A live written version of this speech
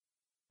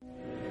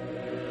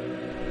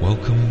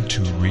Welcome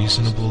to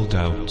Reasonable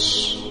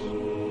Doubts,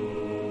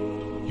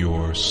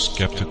 your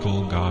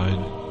skeptical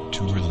guide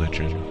to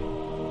religion.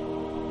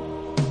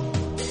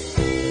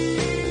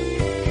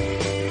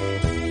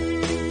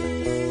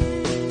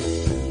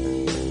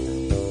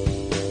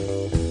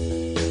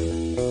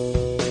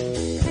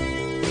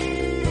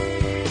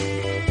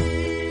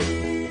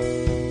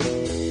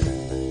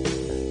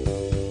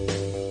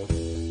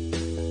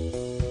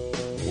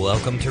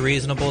 Welcome to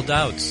Reasonable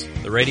Doubts,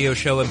 the radio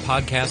show and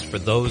podcast for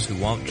those who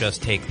won't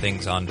just take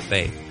things on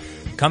faith.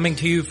 Coming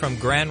to you from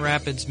Grand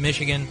Rapids,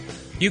 Michigan,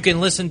 you can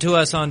listen to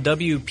us on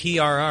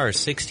WPRR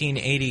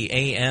 1680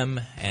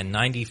 AM and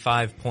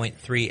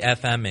 95.3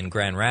 FM in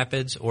Grand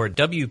Rapids, or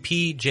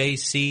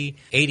WPJC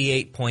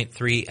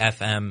 88.3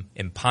 FM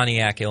in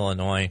Pontiac,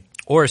 Illinois,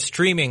 or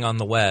streaming on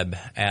the web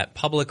at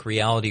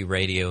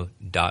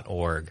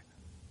publicrealityradio.org.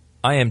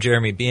 I am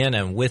Jeremy Bien,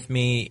 and with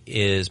me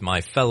is my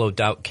fellow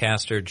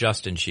Doubtcaster,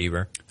 Justin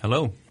Schieber.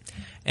 Hello.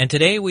 And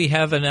today we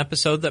have an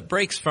episode that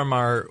breaks from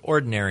our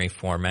ordinary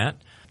format.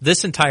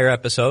 This entire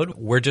episode,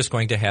 we're just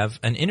going to have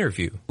an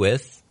interview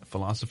with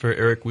philosopher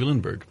Eric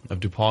Wielenberg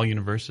of DePaul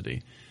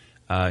University.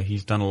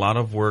 He's done a lot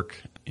of work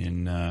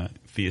in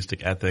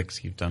theistic ethics.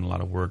 He's done a lot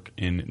of work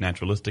in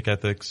naturalistic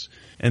ethics.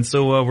 And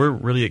so we're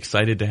really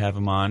excited to have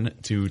him on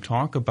to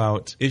talk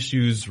about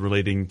issues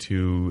relating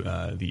to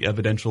the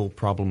evidential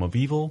problem of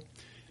evil,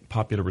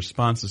 popular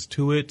responses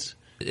to it.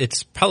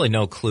 It's probably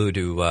no clue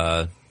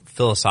to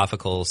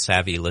philosophical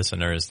savvy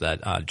listeners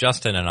that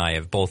Justin and I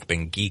have both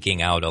been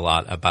geeking out a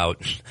lot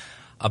about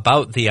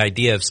the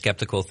idea of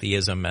skeptical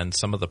theism and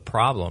some of the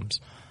problems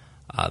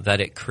that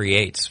it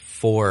creates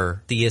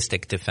for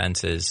theistic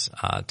defenses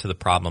to the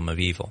problem of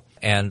evil.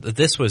 And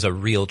this was a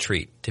real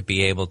treat to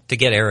be able to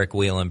get Eric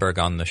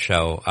Wielenberg on the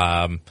show.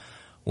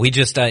 We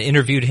just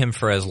interviewed him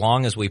for as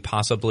long as we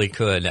possibly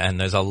could, and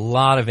there's a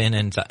lot of in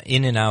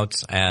and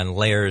outs and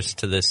layers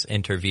to this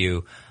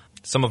interview.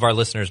 Some of our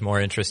listeners more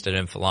interested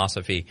in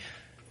philosophy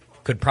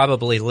could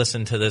probably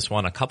listen to this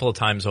one a couple of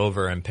times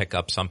over and pick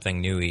up something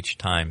new each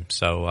time.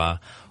 So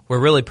we're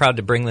really proud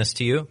to bring this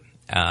to you.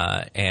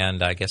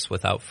 And I guess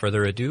without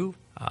further ado,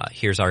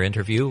 here's our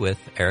interview with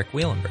Eric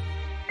Wielenberg.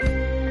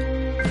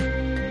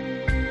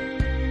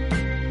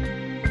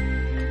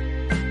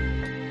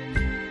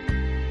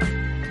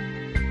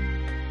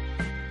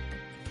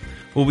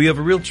 Well, we have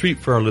a real treat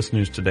for our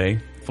listeners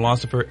today,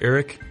 philosopher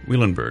Eric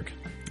Wielenberg.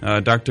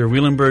 Dr.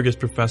 Wielenberg is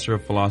professor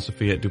of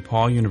philosophy at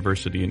DePaul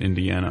University in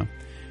Indiana,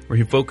 where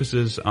he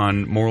focuses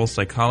on moral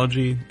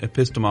psychology,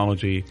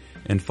 epistemology,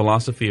 and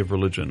philosophy of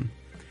religion.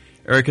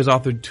 Eric has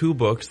authored 2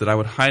 books that I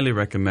would highly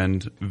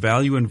recommend,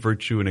 Value and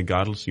Virtue in a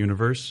Godless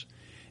Universe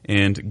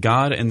and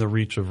God and the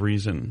Reach of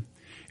Reason.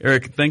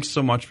 Eric, thanks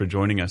so much for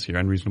joining us here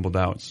on Reasonable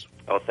Doubts.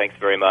 Oh, thanks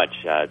very much.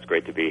 It's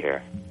great to be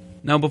here.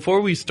 Now, before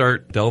we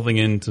start delving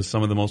into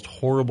some of the most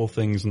horrible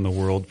things in the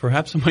world,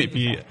 perhaps it might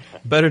be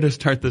better to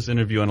start this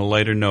interview on a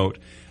lighter note.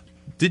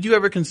 Did you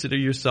ever consider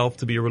yourself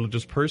to be a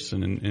religious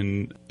person?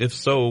 And if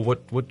so,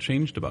 what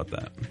changed about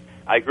that?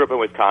 I grew up in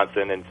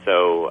Wisconsin, and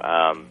so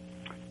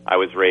I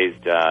was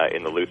raised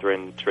in the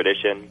Lutheran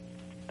tradition.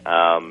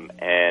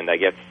 And I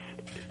guess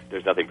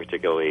there's nothing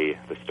particularly,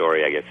 the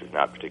story, I guess, is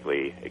not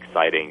particularly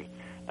exciting.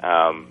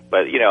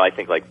 But, you know, I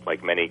think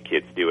like many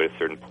kids do at a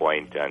certain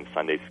point in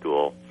Sunday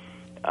school,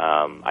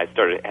 I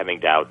started having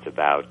doubts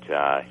about,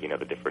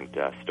 the different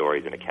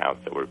stories and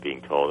accounts that were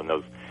being told, and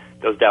those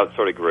doubts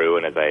sort of grew.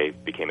 And as I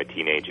became a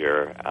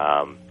teenager,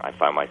 I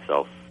found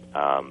myself,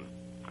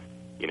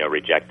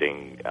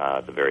 rejecting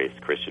the various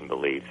Christian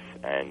beliefs,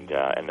 and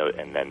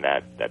then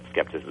that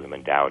skepticism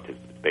and doubt has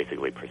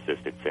basically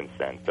persisted since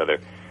then. So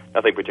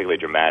nothing particularly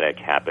dramatic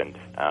happened.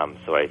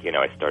 So I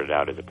started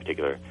out as a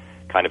particular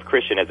kind of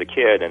Christian as a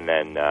kid, and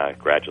then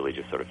gradually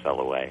just sort of fell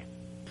away.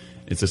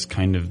 Is this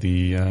kind of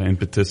the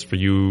impetus for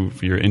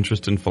your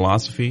interest in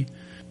philosophy?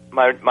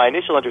 My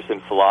initial interest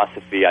in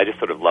philosophy, I just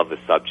sort of love the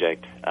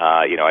subject.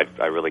 I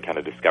really kind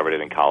of discovered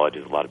it in college,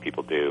 as a lot of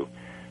people do.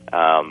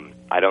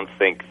 I don't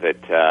think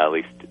that, at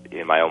least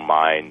in my own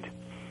mind,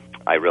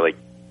 I really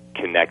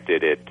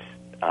connected it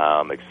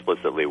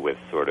explicitly with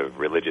sort of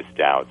religious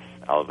doubts,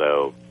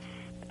 although,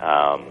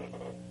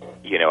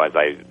 as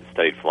I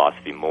studied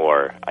philosophy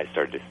more, I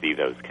started to see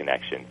those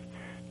connections.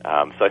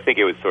 So I think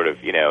it was sort of,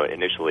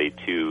 initially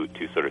two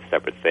sort of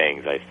separate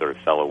things. I sort of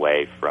fell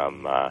away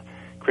from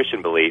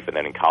Christian belief, and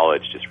then in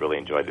college just really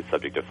enjoyed the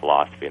subject of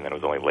philosophy, and then it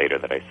was only later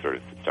that I sort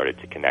of started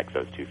to connect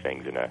those two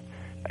things in a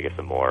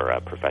more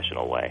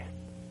professional way.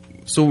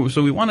 So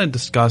we want to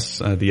discuss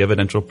the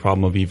evidential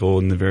problem of evil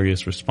and the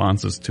various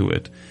responses to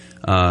it,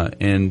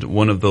 and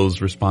one of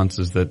those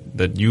responses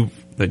that you've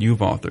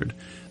authored.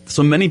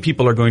 So many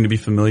people are going to be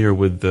familiar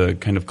with the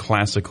kind of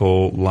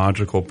classical,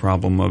 logical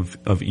problem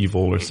of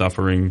evil or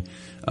suffering.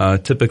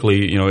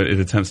 Typically, it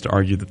attempts to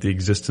argue that the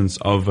existence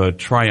of a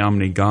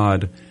triomni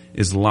God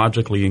is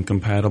logically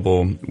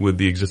incompatible with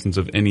the existence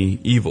of any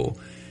evil.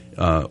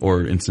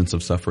 or instance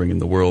of suffering in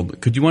the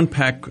world. Could you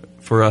unpack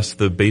for us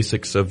the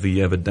basics of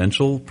the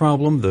evidential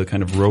problem, the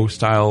kind of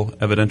Rowe-style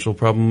evidential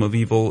problem of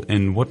evil,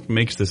 and what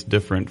makes this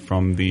different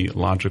from the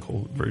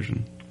logical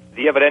version?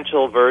 The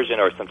evidential version,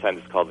 or sometimes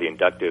it's called the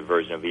inductive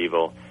version of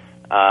evil,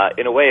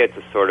 in a way it's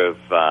a sort of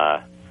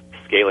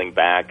scaling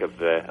back of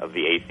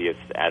the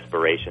atheist's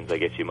aspirations, I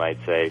guess you might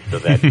say, so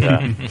that,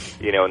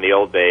 in the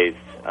old days,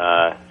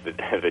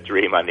 the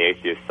dream on the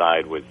atheist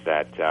side was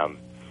that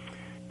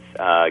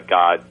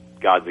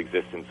God's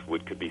existence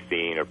could be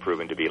seen or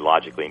proven to be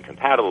logically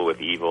incompatible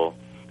with evil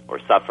or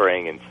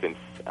suffering, and since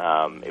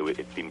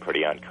it seemed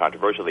pretty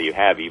uncontroversial that you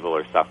have evil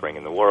or suffering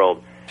in the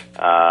world,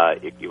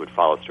 it would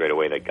follow straight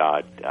away that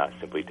God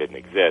simply didn't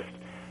exist.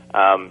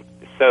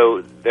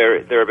 So there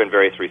have been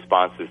various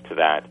responses to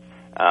that.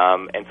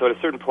 And so at a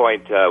certain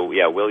point,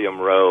 William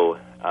Rowe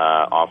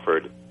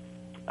offered,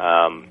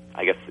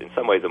 I guess in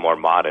some ways a more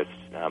modest,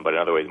 but in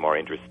other ways more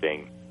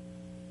interesting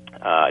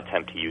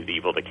attempt to use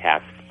evil to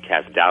cast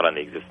doubt on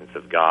the existence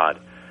of God.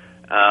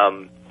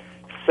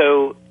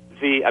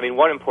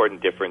 One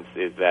important difference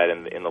is that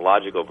in the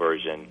logical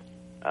version,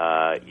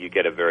 you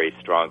get a very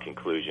strong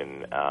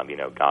conclusion.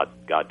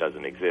 God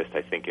doesn't exist.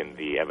 I think in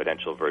the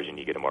evidential version,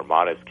 you get a more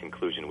modest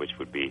conclusion, which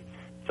would be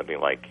something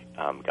like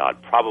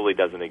God probably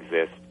doesn't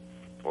exist,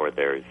 or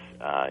there's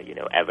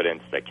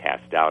evidence that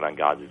casts doubt on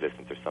God's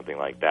existence, or something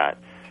like that.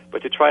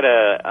 But to try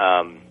to,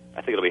 I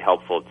think it'll be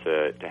helpful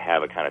to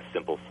have a kind of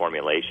simple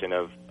formulation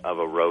of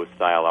a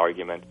Rowe-style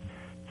argument.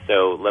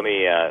 So let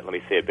me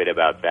say a bit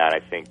about that. I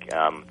think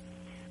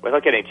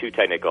without getting too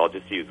technical, I'll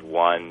just use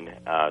one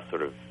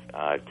sort of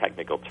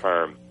technical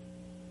term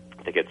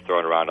that gets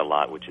thrown around a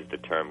lot, which is the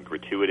term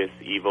gratuitous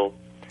evil,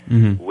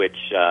 which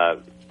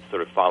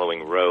sort of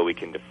following Rowe we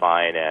can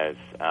define as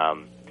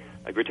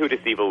a gratuitous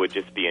evil would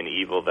just be an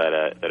evil that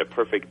a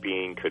perfect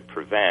being could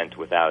prevent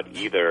without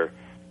either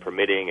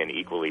permitting an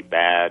equally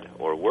bad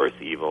or worse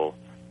evil,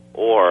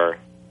 or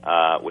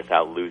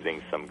without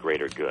losing some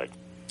greater good.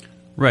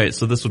 Right,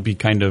 so this would be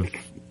kind of,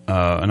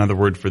 another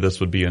word for this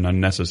would be an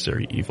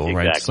unnecessary evil,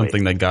 exactly. Right?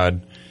 Something that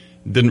God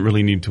didn't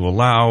really need to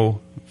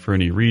allow for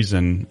any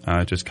reason,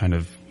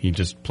 he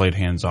just played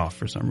hands off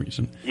for some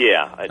reason.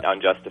 Yeah,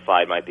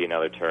 unjustified might be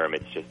another term.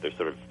 It's just there's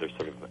sort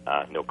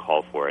of no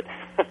call for it,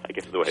 I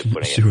guess is the way of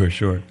putting it.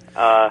 Sure.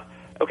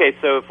 Okay,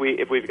 so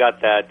if we've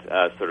got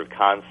that sort of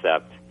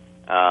concept,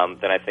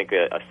 then I think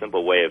a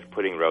simple way of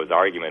putting Rowe's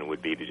argument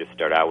would be to just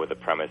start out with a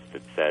premise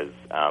that says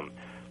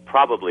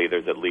probably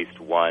there's at least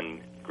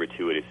one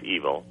gratuitous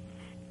evil,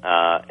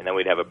 and then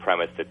we'd have a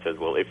premise that says,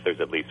 well, if there's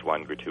at least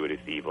one gratuitous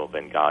evil,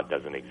 then God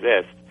doesn't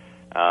exist.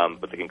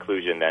 But the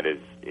conclusion that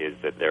is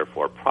that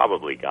therefore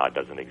probably God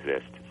doesn't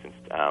exist, since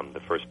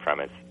the first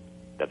premise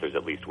that there's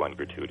at least one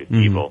gratuitous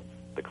evil,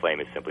 the claim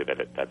is simply that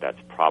that's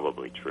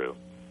probably true.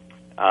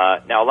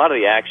 Now, a lot of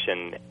the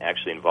action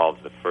actually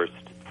involves the first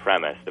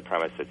premise, the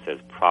premise that says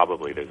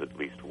probably there's at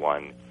least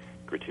one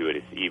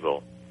gratuitous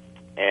evil.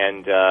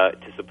 And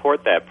to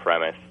support that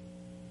premise,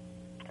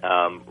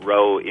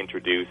 Rowe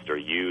introduced or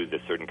used a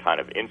certain kind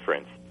of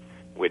inference,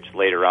 which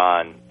later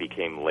on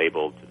became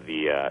labeled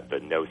the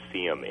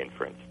no-seum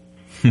inference.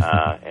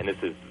 And this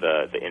is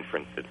the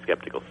inference that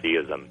skeptical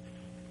theism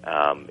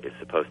is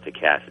supposed to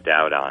cast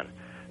doubt on.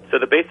 So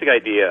the basic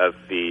idea of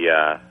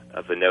the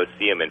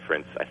no-seum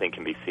inference, I think,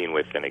 can be seen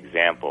with an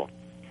example.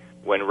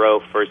 When Rowe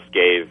first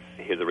gave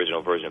his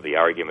original version of the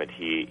argument,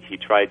 he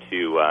tried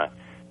to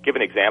give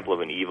an example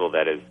of an evil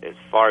that, as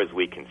far as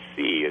we can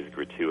see, is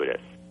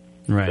gratuitous.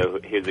 Right. So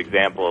his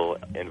example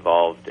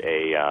involved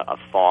a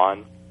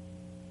fawn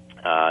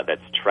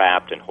that's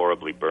trapped and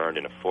horribly burned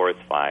in a forest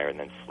fire and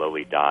then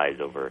slowly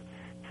dies over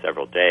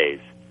several days,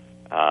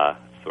 as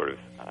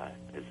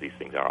these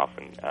things are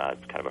often.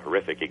 It's kind of a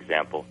horrific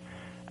example.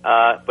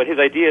 But his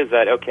idea is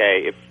that,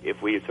 okay,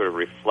 if we sort of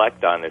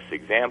reflect on this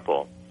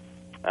example,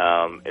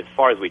 as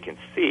far as we can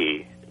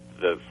see,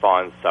 the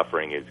fawn's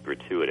suffering is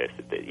gratuitous.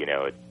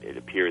 It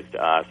appears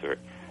to us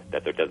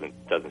that there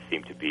doesn't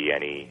seem to be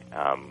any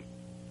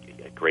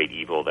great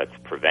evil that's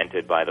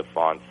prevented by the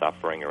fawn's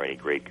suffering or any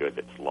great good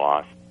that's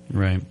lost.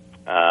 Right.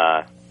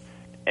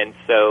 And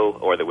so,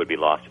 or that would be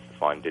lost if the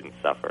fawn didn't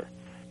suffer.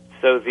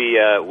 So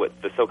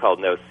the so-called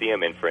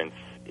no-seum inference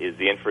is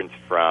the inference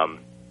from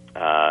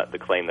the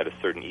claim that a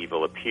certain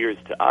evil appears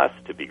to us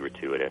to be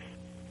gratuitous,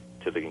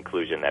 to the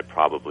conclusion that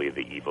probably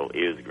the evil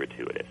is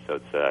gratuitous. So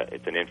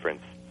it's an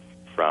inference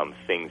from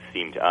things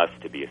seem to us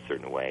to be a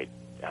certain way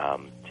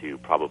to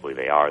probably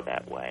they are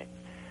that way.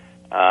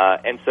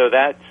 And so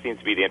that seems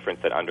to be the inference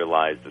that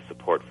underlies the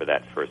support for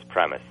that first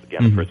premise.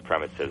 Again, the first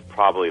premise says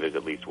probably there's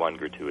at least one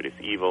gratuitous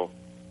evil.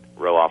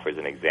 Rowe offers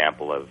an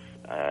example of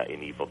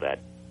an evil that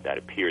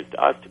appears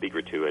to us to be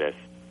gratuitous,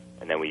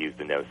 and then we use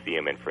the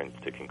no-seum inference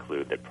to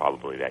conclude that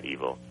probably that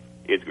evil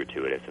is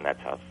gratuitous, and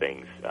that's how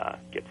things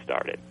get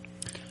started.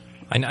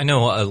 I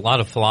know a lot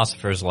of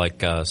philosophers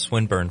like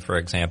Swinburne, for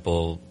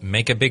example,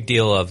 make a big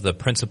deal of the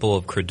principle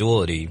of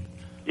credulity.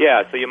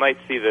 Yeah, so you might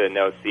see the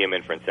no-seum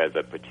inference as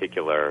a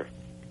particular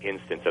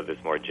instance of this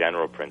more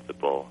general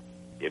principle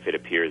if it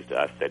appears to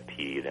us that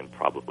P, then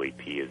probably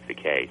P is the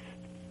case.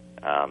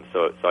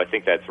 So I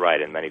think that's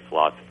right, and many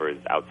philosophers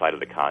outside of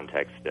the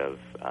context of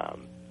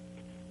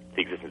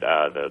the existence,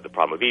 the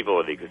problem of evil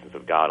or the existence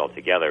of God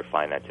altogether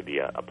find that to be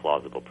a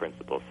plausible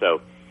principle.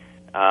 So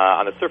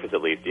on the surface,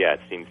 at least, yeah,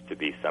 it seems to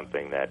be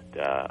something that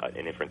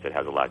an inference that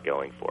has a lot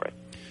going for it.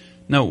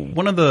 Now,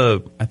 one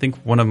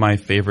of my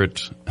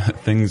favorite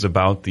things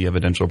about the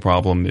evidential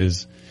problem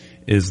is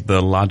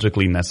the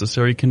logically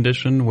necessary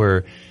condition,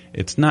 where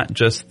it's not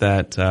just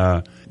that,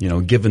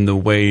 given the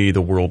way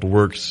the world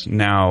works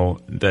now,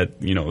 that,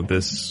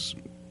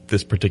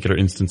 this particular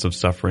instance of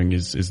suffering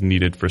is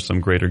needed for some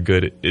greater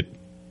good.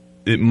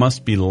 It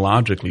must be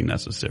logically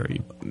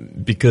necessary,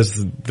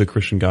 because the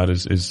Christian God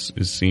is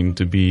seen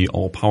to be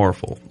all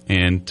powerful.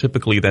 And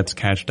typically that's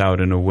cashed out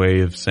in a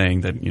way of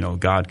saying that,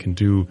 God can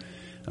do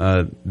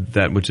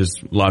that which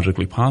is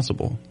logically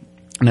possible.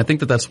 And I think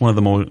that's one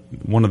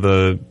of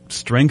the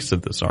strengths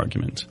of this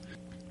argument.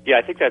 Yeah,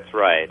 I think that's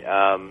right.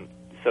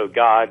 So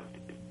God,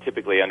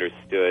 typically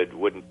understood,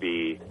 wouldn't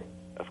be,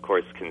 of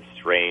course,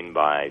 constrained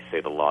by,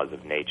 say, the laws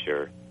of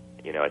nature.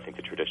 I think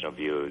the traditional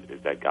view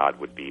is that God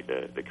would be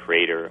the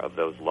creator of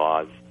those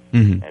laws,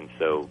 and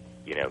so,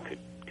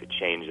 could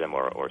change them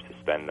or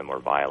suspend them or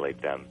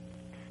violate them.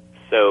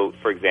 So,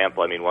 for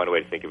example, one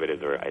way to think of it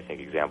is, or I think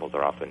examples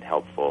are often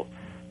helpful.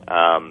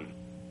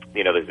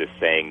 There's this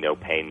saying, no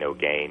pain, no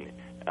gain,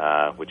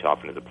 which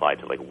often is applied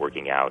to, like,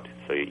 working out.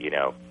 So,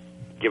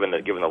 given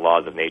the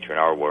laws of nature in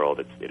our world,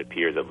 it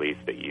appears at least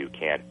that you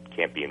can't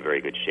be in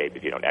very good shape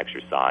if you don't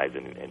exercise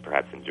and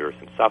perhaps endure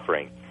some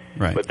suffering.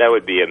 Right. But that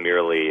would be a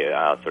merely,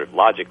 sort of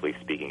logically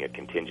speaking, a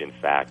contingent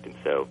fact. And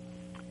so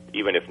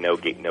even if no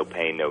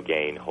pain, no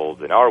gain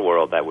holds in our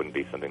world, that wouldn't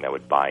be something that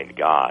would bind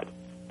God.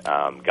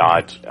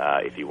 God,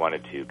 if he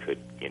wanted to, could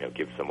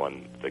give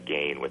someone the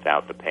gain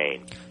without the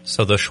pain.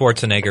 So the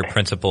Schwarzenegger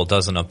principle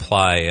doesn't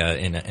apply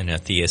in a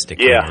theistic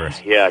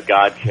universe. Yeah,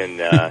 God can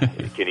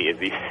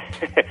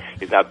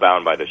he's not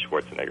bound by the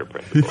Schwarzenegger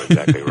principle.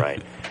 Exactly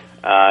right.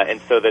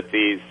 And so that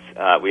these,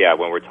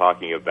 when we're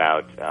talking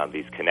about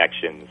these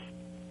connections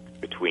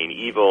between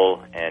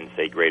evil and,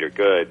 say, greater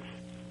goods,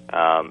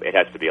 it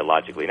has to be a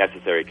logically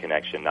necessary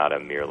connection, not a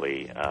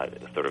merely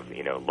sort of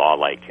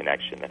law-like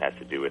connection that has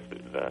to do with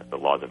the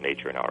laws of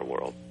nature in our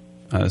world.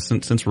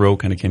 Since Rowe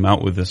kind of came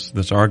out with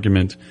this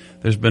argument,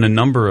 there's been a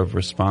number of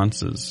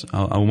responses.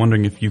 I'm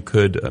wondering if you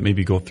could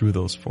maybe go through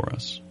those for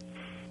us.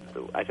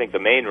 So I think the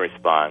main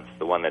response,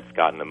 the one that's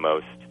gotten the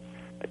most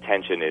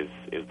attention,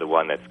 is the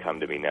one that's come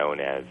to be known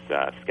as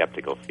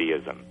skeptical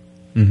theism,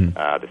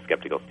 the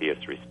skeptical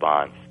theist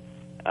response.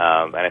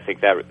 And I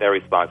think that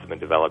response has been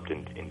developed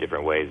in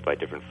different ways by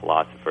different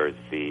philosophers.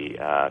 The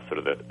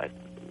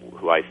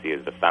who I see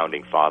as the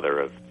founding father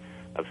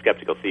of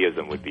skeptical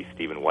theism would be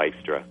Stephen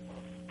Weistra,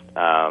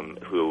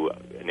 who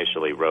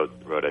initially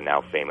wrote a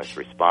now famous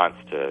response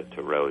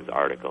to Rowe's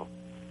article.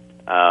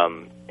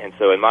 And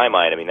so, in my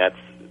mind, that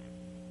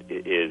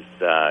is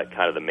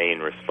kind of the main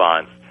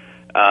response.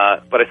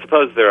 But I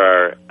suppose there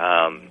are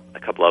a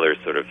couple other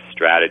sort of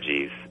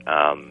strategies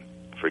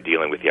for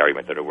dealing with the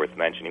argument that are worth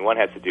mentioning. One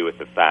has to do with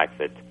the fact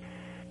that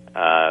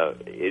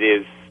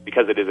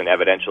because it is an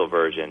evidential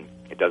version,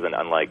 it doesn't,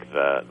 unlike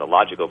the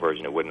logical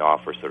version, it wouldn't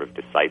offer sort of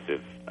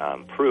decisive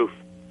proof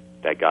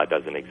that God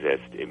doesn't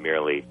exist. It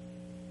merely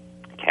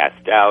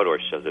casts doubt or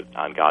shows it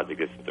on God's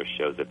existence or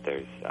shows that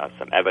there's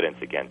some evidence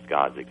against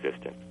God's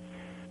existence.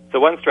 So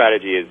one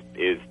strategy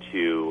is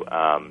to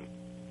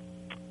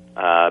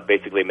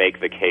basically make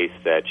the case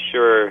that,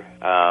 sure,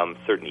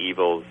 certain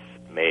evils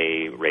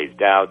may raise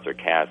doubts or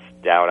cast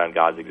doubt on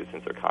God's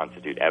existence or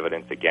constitute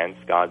evidence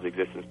against God's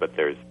existence, but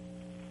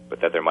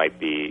that there might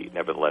be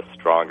nevertheless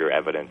stronger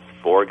evidence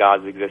for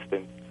God's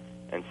existence.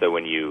 And so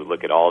when you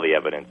look at all the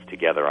evidence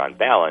together on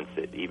balance,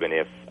 even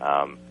if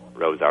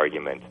Rowe's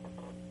argument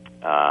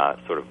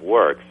sort of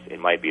works, it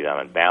might be that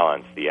on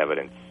balance the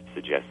evidence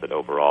suggests that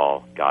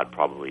overall God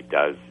probably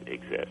does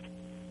exist.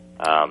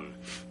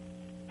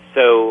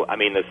 So,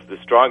 the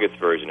strongest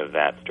version of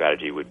that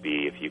strategy would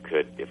be if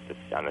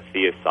on the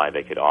theist side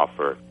they could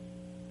offer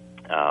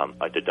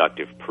a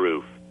deductive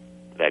proof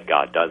that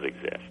God does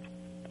exist.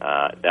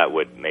 That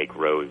would make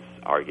Rowe's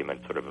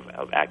argument sort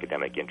of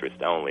academic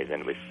interest only.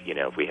 Then,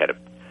 if we had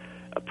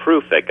a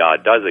proof that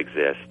God does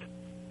exist,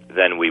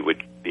 then we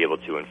would be able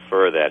to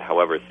infer that,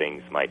 however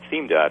things might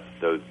seem to us,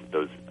 those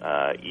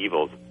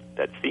evils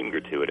that seem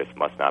gratuitous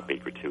must not be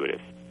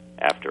gratuitous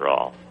after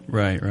all.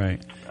 Right.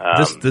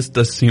 This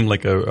does seem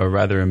like a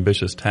rather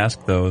ambitious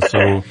task, though.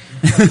 So,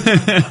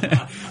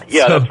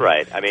 yeah, that's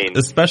right.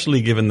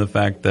 Especially given the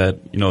fact that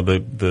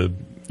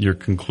your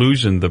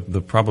conclusion,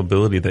 the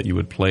probability that you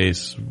would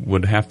place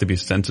would have to be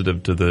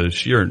sensitive to the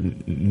sheer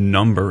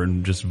number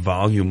and just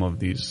volume of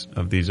these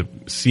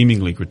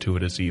seemingly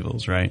gratuitous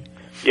evils, right?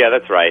 Yeah,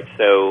 that's right.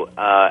 So,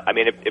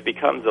 it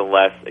becomes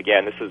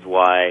this is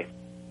why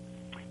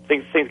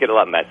things get a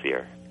lot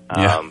messier.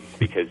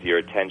 Because your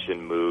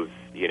attention moves,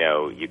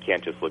 you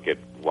can't just look at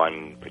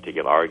one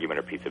particular argument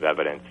or piece of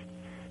evidence.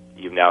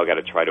 You've now got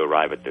to try to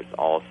arrive at this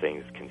all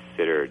things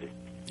considered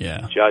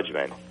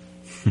judgment.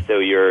 So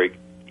you're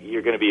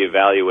going to be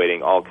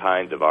evaluating all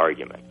kinds of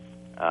arguments.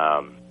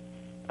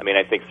 I mean,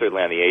 I think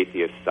certainly on the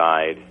atheist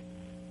side,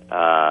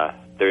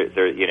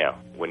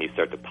 when you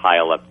start to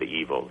pile up the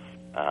evils,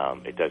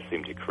 it does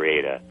seem to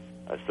create a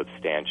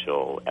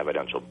substantial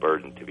evidential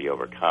burden to be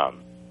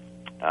overcome.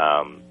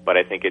 But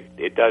I think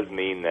it does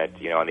mean that,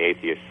 on the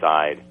atheist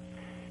side,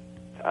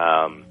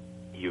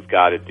 you've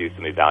got to do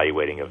some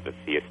evaluating of the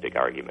theistic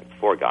arguments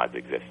for God's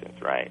existence,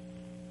 right?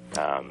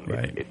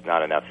 Right. It's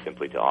not enough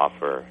simply to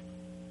offer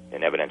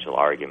an evidential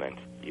argument.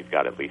 You've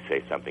got to at least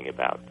say something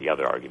about the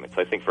other arguments.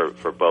 So I think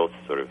for both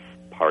sort of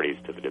parties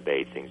to the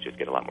debate, things just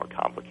get a lot more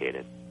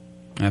complicated.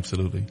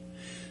 Absolutely.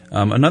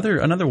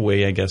 Another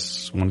way, I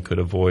guess, one could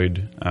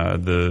avoid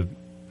the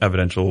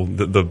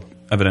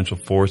evidential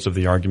force of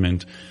the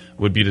argument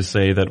would be to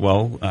say that,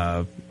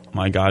 well,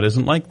 my God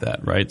isn't like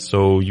that, right?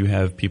 So you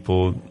have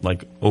people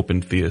like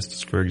open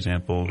theists, for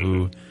example,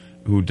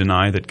 who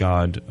deny that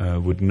God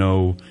would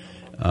know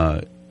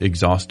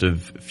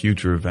exhaustive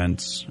future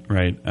events,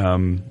 right?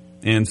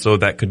 And so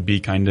that could be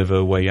kind of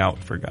a way out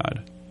for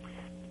God.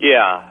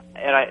 Yeah,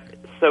 and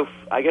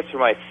I guess for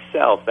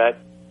myself, that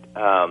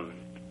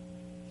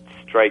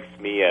strikes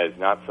me as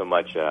not so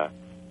much a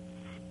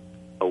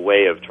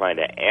way of trying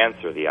to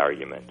answer the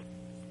argument,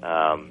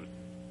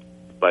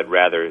 but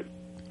rather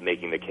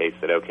making the case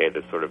that, okay,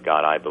 the sort of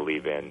God I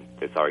believe in,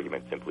 this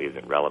argument simply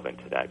isn't relevant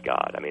to that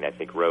God. I mean, I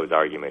think Rowe's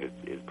argument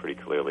is pretty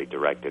clearly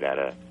directed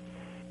at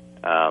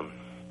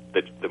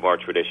the more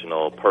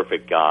traditional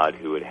perfect God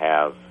who would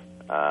have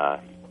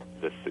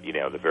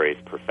the various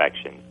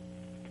perfections.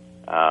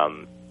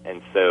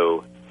 And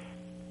so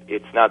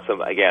it's not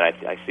so. Again,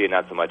 I see it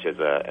not so much as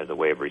a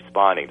way of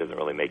responding. It doesn't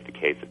really make the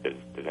case that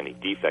there's any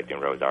defect in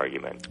Rowe's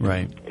argument.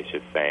 Right. It's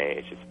just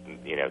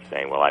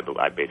saying, well,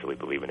 I basically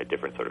believe in a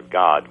different sort of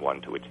God,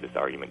 one to which this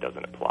argument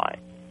doesn't apply.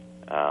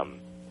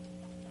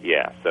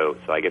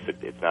 So I guess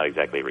it's not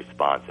exactly a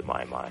response in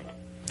my mind.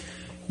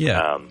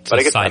 Yeah. But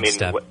I guess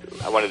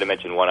I wanted to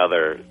mention one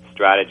other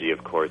strategy,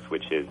 of course,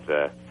 which is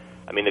the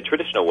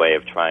traditional way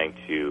of trying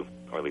to,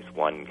 or at least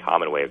one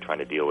common way of trying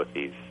to deal with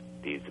these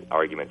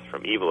arguments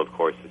from evil, of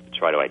course, is to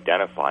try to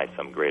identify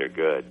some greater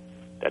good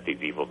that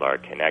these evils are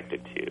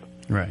connected to.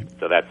 Right.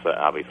 So that's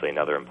obviously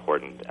another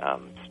important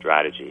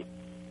strategy.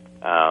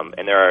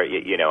 And there are,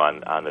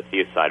 on the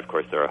theist side, of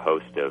course, there are a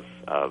host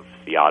of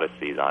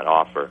theodicies on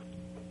offer.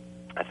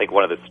 I think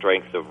one of the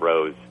strengths of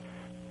Rowe's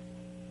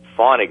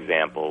fawn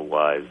example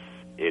was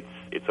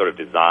it's sort of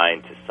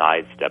designed to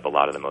sidestep a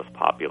lot of the most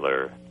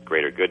popular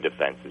greater good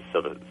defenses.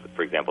 So,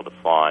 for example, the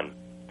fawn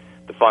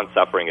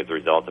suffering is a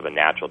result of a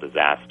natural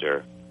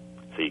disaster,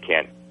 so you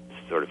can't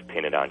sort of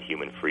pin it on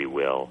human free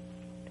will.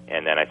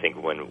 And then I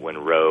think when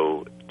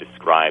Rowe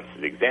describes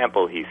his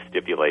example, he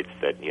stipulates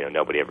that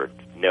nobody ever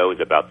knows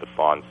about the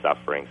fawn's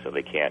suffering, so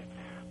they can't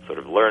sort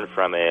of learn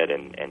from it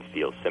and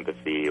feel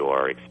sympathy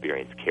or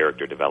experience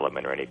character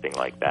development or anything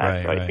like that.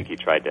 Right, so I think he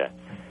tried to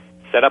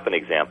set up an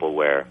example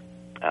where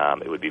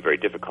it would be very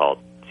difficult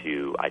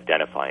to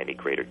identify any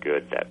greater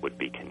good that would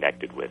be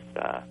connected with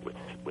the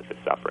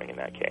suffering in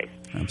that case.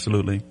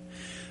 Absolutely.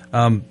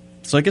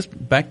 So I guess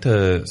back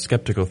to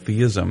skeptical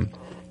theism.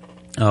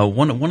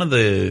 One of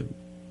the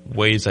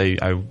ways I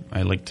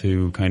like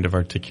to kind of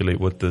articulate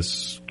what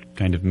this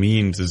kind of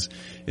means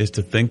is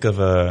to think of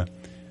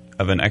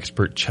an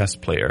expert chess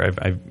player.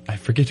 I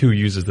forget who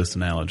uses this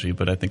analogy,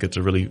 but I think it's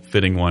a really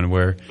fitting one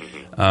where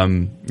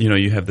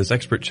you have this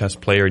expert chess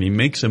player and he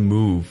makes a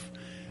move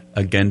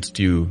against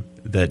you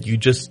that you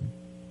just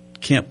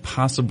can't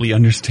possibly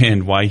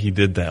understand why he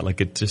did that.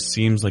 Like, it just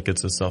seems like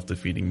it's a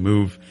self-defeating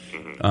move.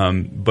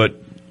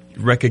 But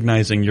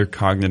recognizing your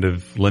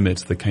cognitive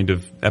limits, the kind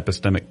of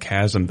epistemic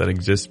chasm that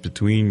exists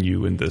between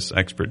you and this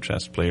expert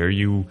chess player,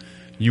 you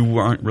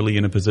aren't really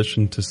in a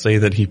position to say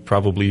that he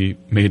probably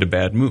made a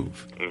bad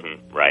move.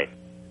 Mm-hmm. Right.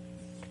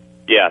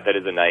 Yeah, that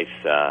is a nice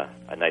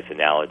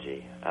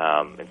analogy.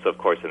 And so, of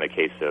course, in the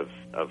case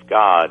of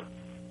God,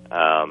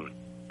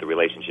 the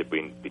relationship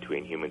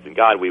between humans and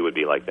God, we would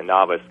be like the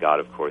novice. God,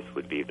 of course,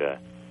 would be the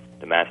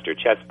master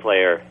chess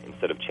player.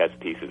 Instead of chess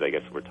pieces, I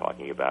guess we're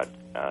talking about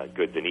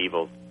goods and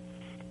evils.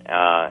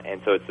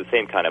 And so it's the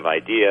same kind of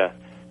idea.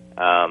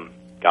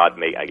 God,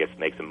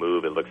 makes a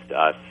move. It looks to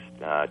us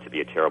to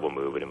be a terrible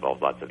move. It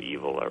involves lots of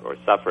evil or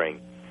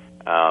suffering.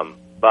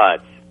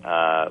 But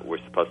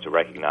we're supposed to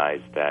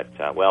recognize that,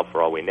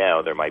 for all we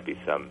know, there might be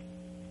some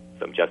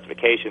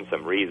justification,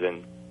 some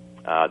reason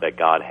that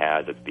God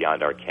has that's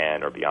beyond our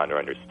ken or beyond our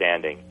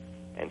understanding.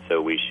 And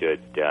so we should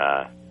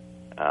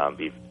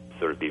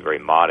be very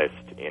modest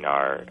in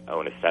our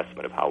own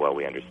assessment of how well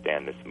we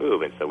understand this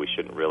move. And so we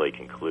shouldn't really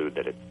conclude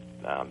that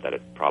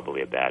it's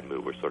probably a bad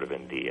move. We're sort of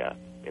in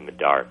the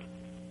dark.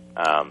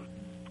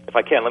 If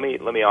I can,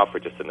 let me offer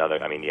just another.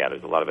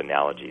 There's a lot of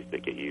analogies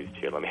that get used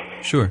here.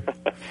 Sure.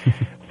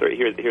 So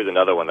here's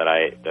another one that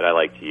I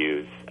like to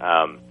use.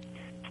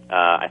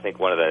 I think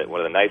one of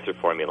the nicer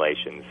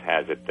formulations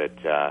has it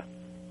that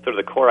sort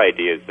of the core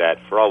idea is that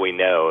for all we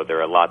know, there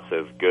are lots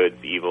of goods,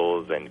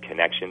 evils, and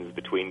connections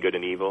between good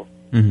and evil,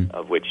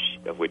 of which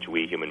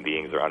we human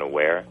beings are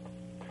unaware.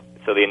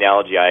 So the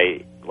analogy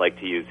I like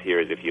to use here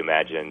is if you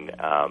imagine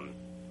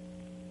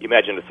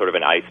a sort of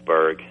an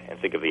iceberg, and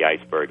think of the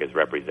iceberg as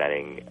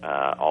representing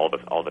all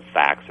the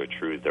facts or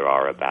truths there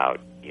are about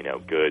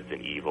goods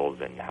and evils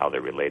and how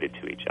they're related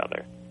to each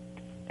other.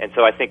 And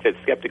so I think that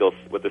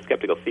what the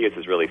skeptical theist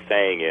is really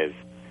saying is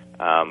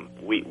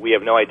we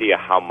have no idea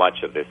how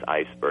much of this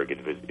iceberg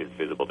is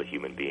visible to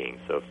human beings.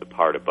 So if the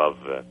part above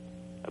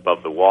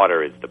the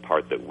water is the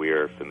part that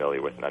we're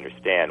familiar with and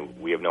understand,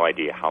 we have no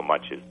idea how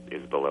much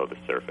is below the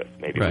surface.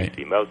 Maybe we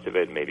see most of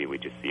it, maybe we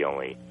just see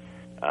only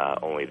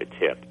the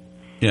tip.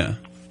 Yeah.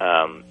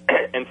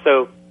 And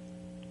so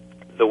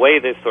the way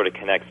this sort of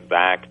connects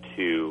back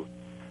to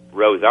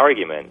Rowe's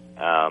argument,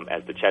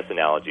 as the chess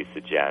analogy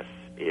suggests,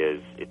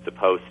 is it's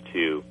supposed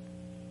to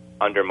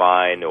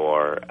undermine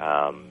or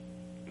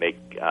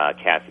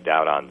cast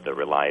doubt on the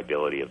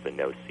reliability of the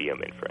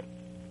no-seum inference.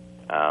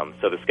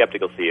 So the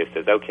skeptical theist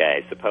says,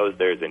 okay, suppose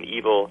there's an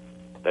evil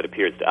that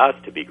appears to us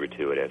to be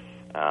gratuitous.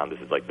 This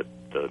is like the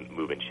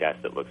move in chess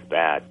that looks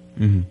bad.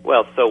 Mm-hmm.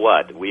 Well, so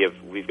what?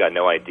 We've got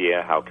no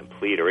idea how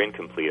complete or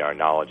incomplete our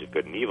knowledge of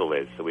good and evil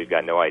is, so we've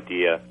got no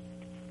idea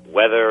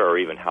whether or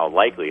even how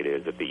likely it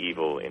is that the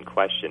evil in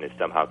question is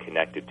somehow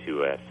connected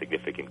to a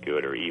significant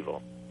good or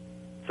evil.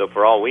 So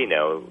for all we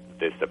know,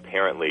 this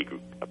apparently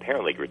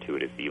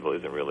gratuitous evil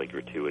isn't really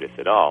gratuitous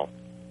at all,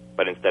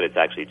 but instead it's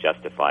actually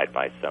justified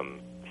by some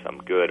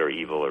good or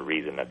evil or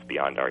reason that's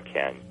beyond our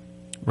ken,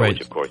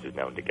 which of course is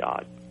known to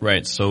God.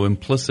 Right, so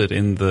implicit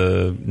in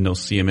the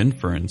no-seum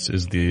inference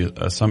is the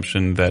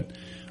assumption that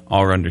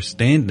our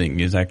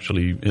understanding is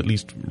actually at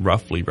least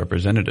roughly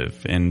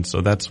representative, and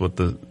so that's what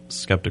the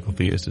skeptical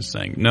theist is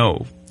saying.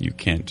 No, you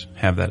can't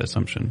have that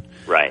assumption.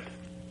 Right.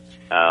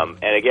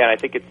 And again,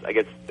 I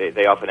guess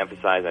they often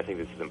emphasize, and I think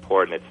this is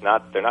important,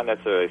 they're not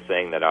necessarily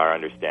saying that our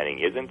understanding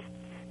isn't.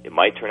 It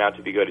might turn out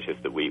to be good, it's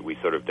just that we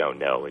sort of don't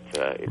know.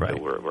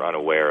 We're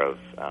unaware of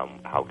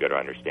how good our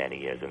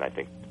understanding is, and I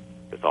think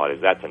the thought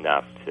is that's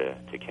enough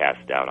to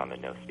cast doubt on the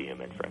no-seum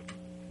inference.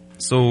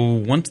 So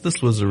once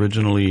this was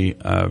originally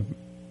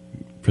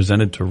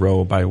presented to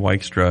Rowe by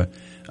Wykestra,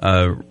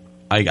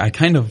 I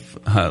kind of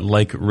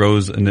like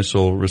Rowe's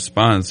initial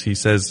response. He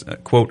says,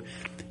 quote,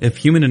 "If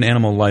human and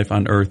animal life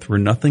on Earth were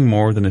nothing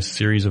more than a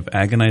series of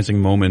agonizing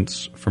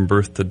moments from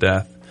birth to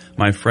death,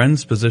 my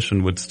friend's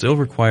position would still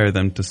require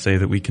them to say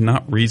that we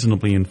cannot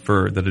reasonably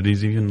infer that it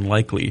is even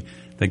likely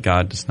that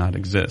God does not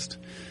exist."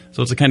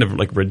 So it's a kind of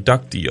like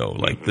reductio,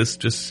 like this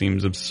just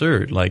seems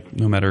absurd. Like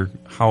no matter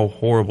how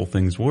horrible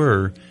things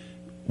were,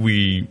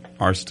 we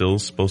are still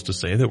supposed to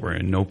say that we're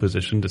in no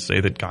position to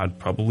say that God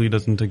probably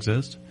doesn't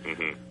exist?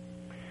 Mm-hmm.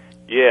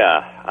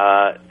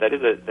 Yeah, that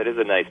is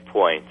a nice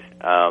point.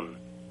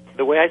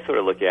 The way I sort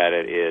of look at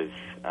it is,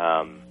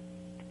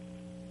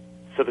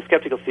 so the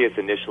skeptical theist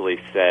initially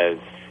says,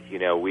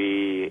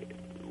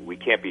 we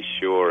can't be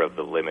sure of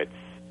the limits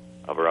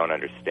of our own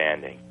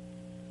understanding.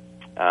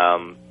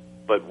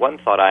 But one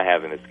thought I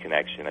have in this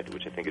connection,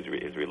 which I think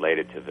is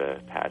related to the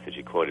passage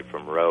he quoted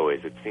from Rowe,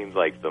 is it seems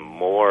like the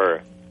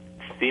more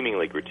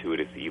seemingly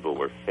gratuitous evil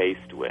we're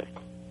faced with,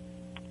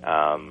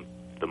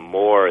 the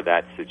more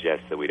that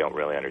suggests that we don't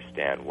really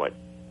understand what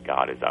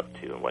God is up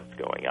to and what's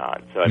going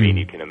on. So,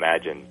 you can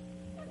imagine,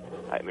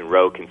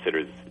 Rowe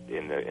considers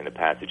in the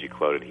passage he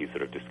quoted, he's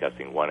sort of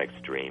discussing one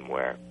extreme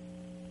where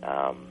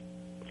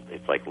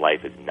it's like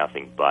life is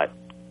nothing but,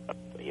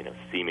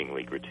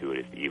 seemingly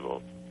gratuitous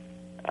evil.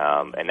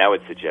 And that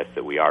would suggest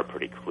that we are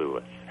pretty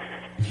clueless.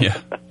 Yeah.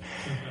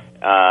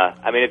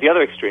 At the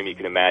other extreme, you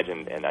can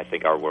imagine, and I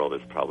think our world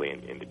is probably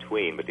in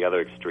between, but the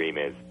other extreme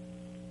is,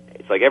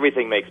 it's like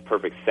everything makes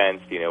perfect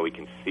sense. We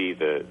can see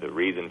the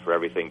reason for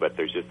everything, but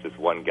there's just this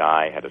one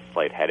guy had a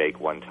slight headache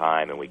one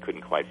time, and we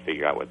couldn't quite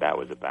figure out what that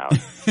was about.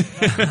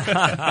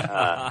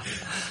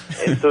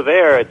 And so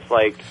there, it's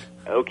like,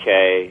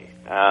 okay,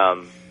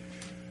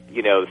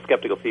 the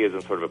skeptical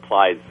theism sort of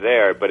applies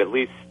there, but at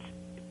least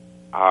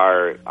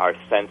our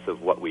sense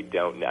of what we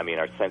don't know,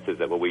 our sense is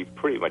that, we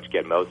pretty much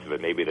get most of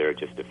it. Maybe there are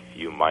just a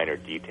few minor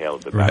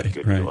details about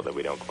good and evil that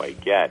we don't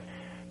quite get.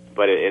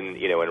 But in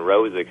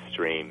Rowe's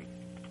extreme,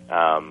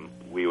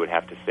 we would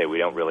have to say we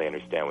don't really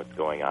understand what's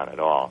going on at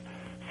all.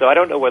 So I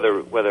don't know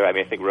whether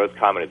I think Rowe's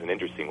comment is an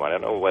interesting one. I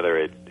don't know whether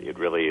it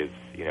really is,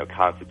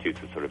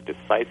 constitutes a sort of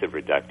decisive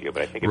reductio,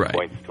 but I think it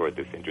points toward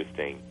this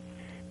interesting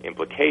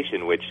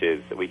implication, which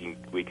is that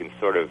we can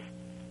sort of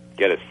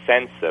get a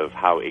sense of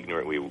how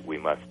ignorant we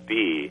must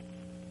be.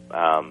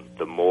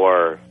 The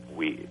more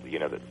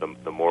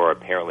the more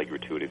apparently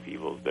gratuitous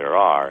evils there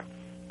are,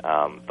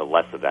 the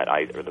less of that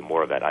the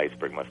more of that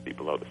iceberg must be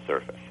below the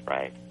surface,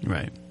 right?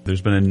 Right.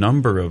 There's been a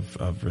number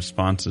of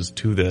responses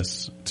to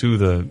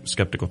the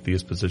skeptical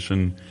theist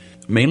position,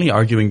 mainly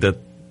arguing that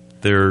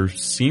there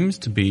seems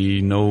to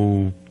be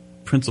no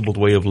principled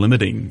way of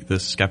limiting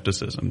this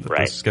skepticism, that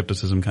this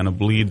skepticism kind of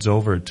bleeds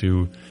over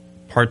to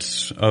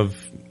parts of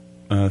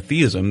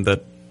theism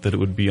that it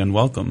would be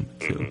unwelcome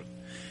to.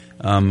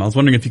 Mm-hmm. I was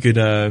wondering if you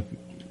could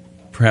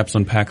perhaps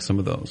unpack some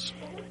of those.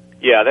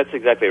 Yeah, that's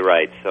exactly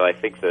right. So I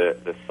think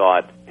the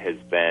thought has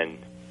been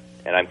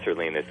and I'm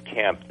certainly in this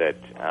camp that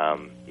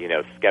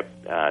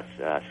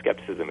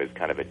skepticism is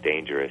kind of a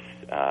dangerous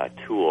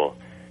tool,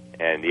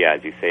 and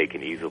as you say, it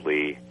can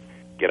easily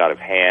get out of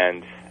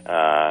hand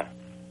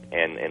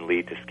and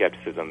lead to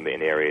skepticism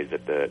in areas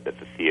that the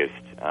theist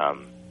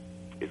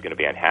is going to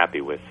be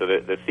unhappy with. So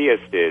the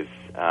theist is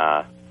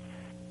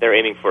they're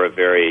aiming for a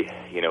very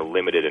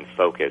limited and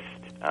focused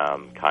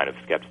kind of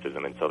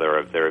skepticism, and so there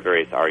are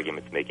various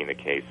arguments making the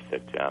case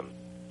that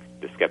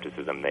the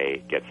skepticism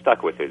they get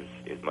stuck with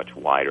is much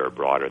wider or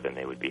broader than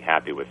they would be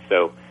happy with.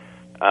 So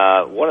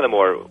one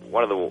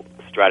of the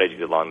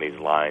strategies along these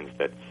lines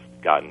that's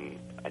gotten,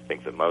 I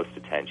think, the most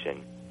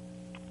attention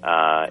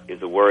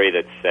is a worry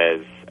that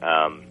says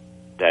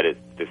that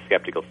the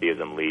skeptical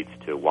theism leads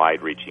to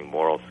wide-reaching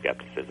moral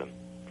skepticism.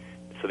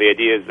 So the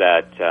idea is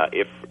that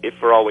if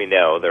for all we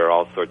know there are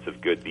all sorts of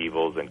goods,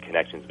 evils, and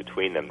connections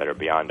between them that are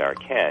beyond our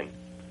ken,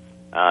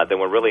 then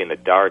we're really in the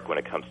dark when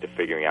it comes to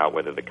figuring out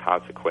whether the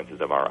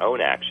consequences of our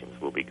own actions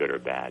will be good or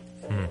bad.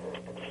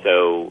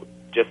 So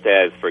just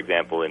as, for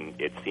example,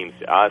 it seems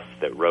to us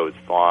that Rose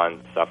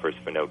Fawn suffers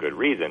for no good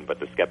reason, but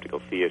the skeptical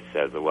theist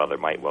says, well, there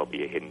might well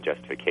be a hidden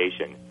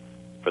justification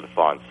for the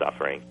fawn's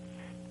suffering.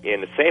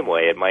 In the same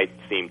way, it might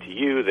seem to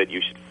you that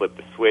you should flip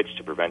the switch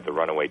to prevent the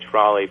runaway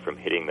trolley from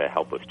hitting the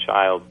helpless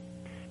child.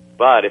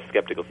 But if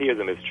skeptical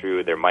theism is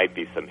true, there might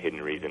be some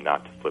hidden reason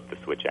not to flip the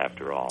switch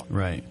after all.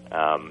 Right.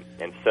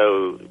 And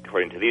so,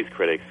 according to these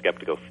critics,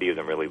 skeptical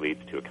theism really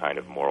leads to a kind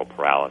of moral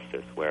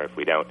paralysis, where if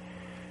we don't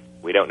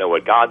know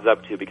what God's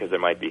up to because there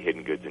might be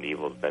hidden goods and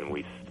evils, then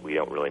we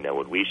don't really know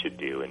what we should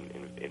do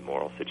in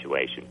moral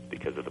situations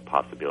because of the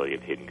possibility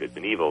of hidden goods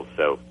and evils.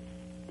 So,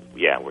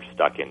 yeah, we're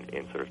stuck in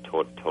sort of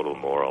total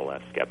moral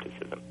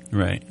skepticism.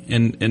 Right.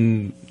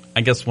 And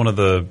I guess one of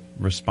the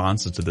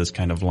responses to this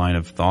kind of line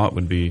of thought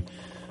would be,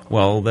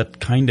 well, that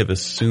kind of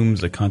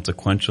assumes a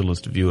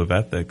consequentialist view of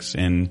ethics,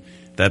 and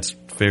that's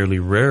fairly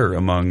rare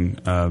among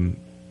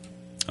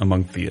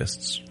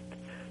theists.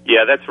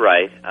 Yeah, that's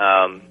right.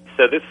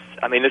 So this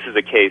is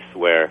a case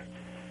where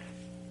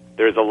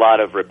there's a lot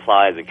of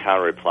replies and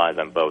counter-replies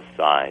on both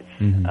sides.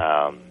 Mm-hmm.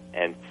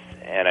 And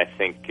I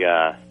think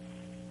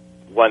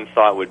one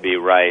thought would be,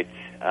 right,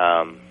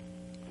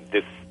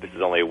 this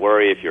is only a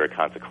worry if you're a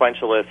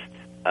consequentialist.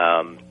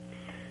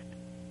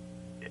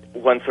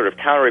 One sort of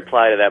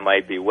counter-reply to that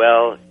might be,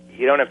 well,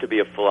 you don't have to be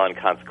a full-on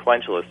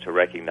consequentialist to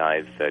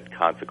recognize that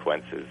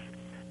consequences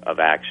of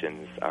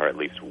actions are at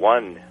least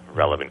one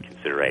relevant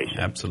consideration.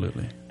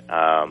 Absolutely.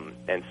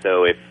 And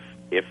so if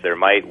there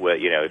might,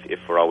 if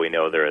for all we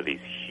know there are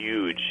these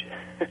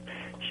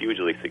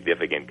hugely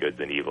significant goods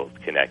and evils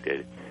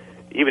connected,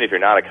 even if you're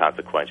not a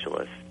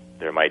consequentialist,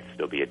 there might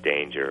still be a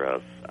danger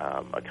of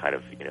a kind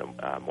of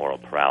moral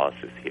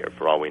paralysis here.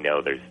 For all we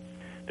know, there's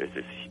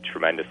this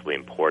tremendously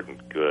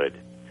important good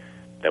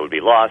that would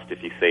be lost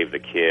if you save the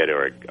kid,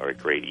 or a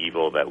great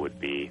evil that would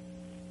be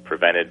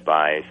prevented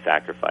by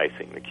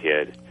sacrificing the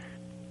kid.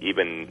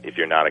 Even if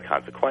you're not a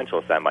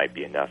consequentialist, that might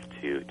be enough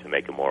to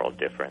make a moral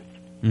difference.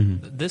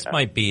 Mm-hmm. This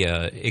might be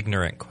an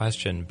ignorant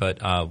question,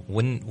 but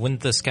wouldn't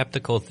the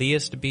skeptical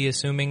theist be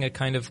assuming a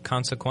kind of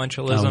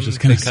consequentialism? I was just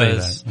going to say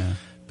that. Yeah.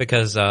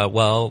 Because,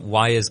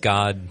 why is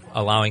God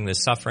allowing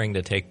this suffering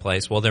to take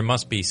place? Well, there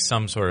must be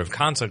some sort of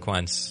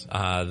consequence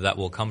that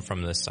will come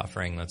from this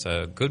suffering that's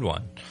a good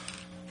one.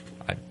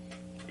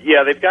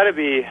 Yeah, they've got to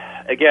be,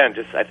 again,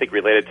 just I think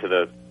related to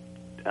the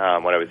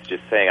what I was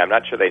just saying. I'm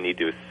not sure they need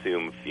to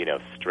assume,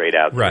 straight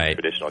out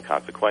traditional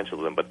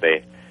consequentialism, but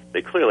they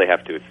clearly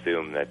have to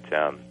assume that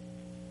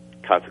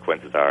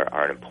consequences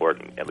are an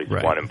important, at least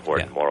one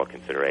important moral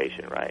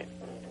consideration, right?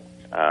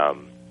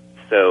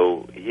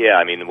 So, yeah,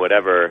 I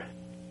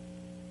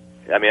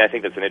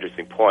think that's an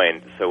interesting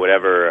point. So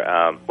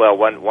whatever,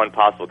 one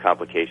possible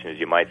complication is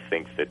you might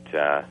think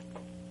that,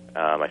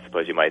 I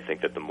suppose you might think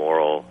that the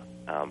moral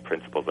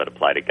principles that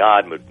apply to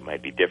God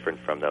might be different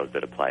from those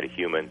that apply to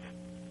humans.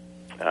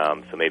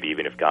 So maybe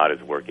even if God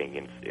is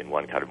working in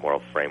one kind of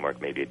moral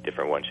framework, maybe a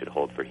different one should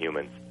hold for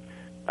humans.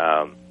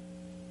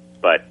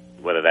 But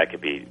whether that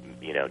could be,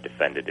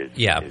 defended is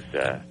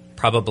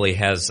probably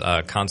has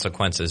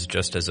consequences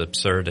just as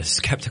absurd as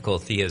skeptical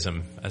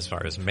theism, as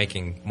far as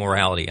making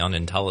morality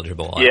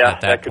unintelligible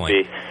at that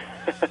point.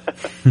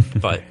 Could be.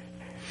 but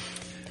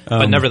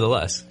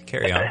nevertheless,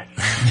 carry on.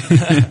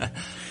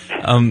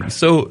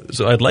 So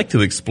I'd like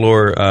to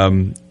explore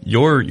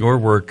your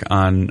work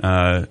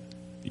on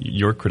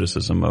your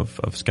criticism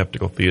of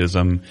skeptical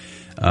theism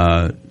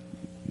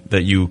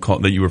that you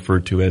refer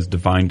to as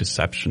divine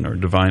deception or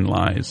divine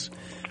lies.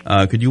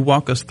 Could you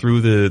walk us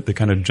through the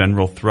kind of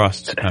general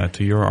thrust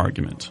to your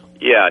argument?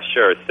 Yeah,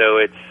 sure. So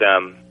it's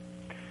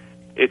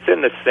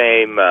in the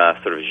same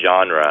sort of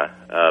genre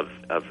of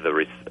the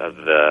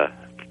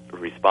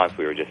response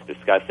we were just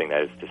discussing.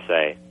 That is to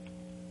say,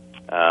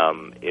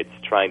 it's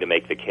trying to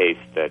make the case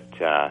that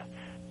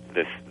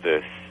the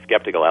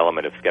skeptical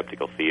element of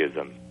skeptical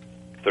theism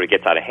sort of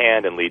gets out of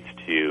hand and leads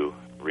to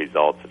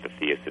results that the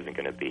theist isn't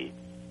going to be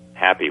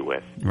happy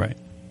with. Right.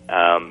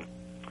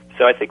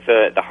 So I think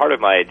the heart of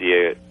my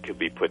idea could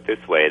be put this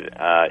way.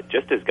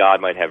 Just as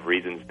God might have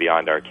reasons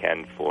beyond our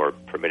ken for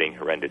permitting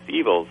horrendous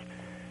evils,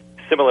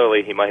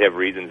 similarly, he might have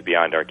reasons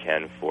beyond our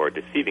ken for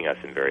deceiving us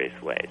in various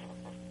ways.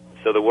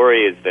 So the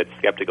worry is that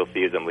skeptical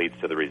theism leads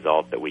to the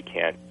result that we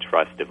can't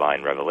trust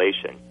divine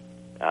revelation.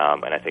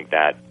 And I think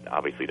that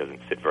obviously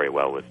doesn't sit very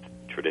well with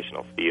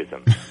traditional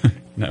theism.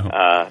 No.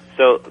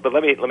 But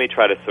let me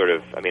try to sort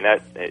of,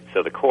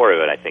 so the core of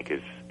it, I think,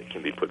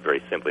 can be put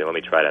very simply. Let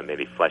me try to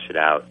maybe flesh it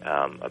out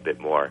a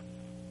bit more.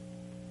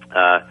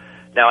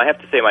 Now, I have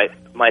to say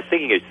my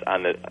thinking is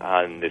on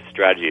this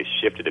strategy has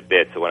shifted a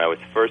bit. So when I was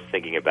first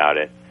thinking about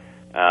it,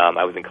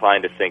 I was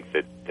inclined to think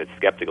that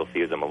skeptical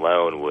theism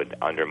alone would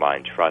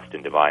undermine trust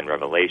in divine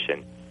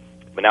revelation.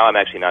 But now I'm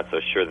actually not so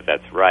sure that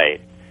that's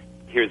right.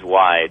 Here's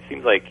why. It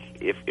seems like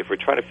if we're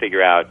trying to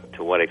figure out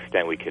to what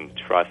extent we can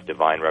trust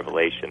divine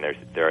revelation,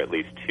 there are at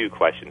least two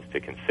questions to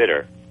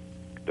consider.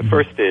 The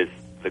first is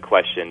the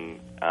question,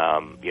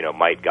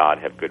 might God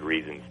have good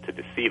reasons to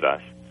deceive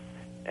us?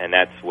 And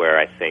that's where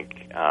I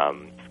think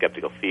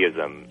skeptical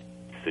theism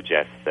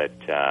suggests that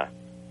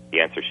the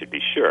answer should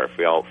be sure.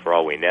 For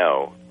all we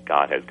know,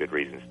 God has good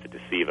reasons to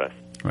deceive us.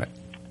 Right.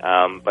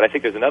 But I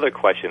think there's another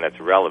question that's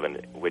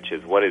relevant, which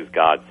is what is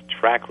God's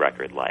track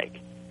record like?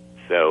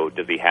 So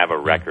does he have a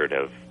record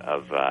of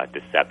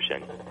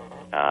deception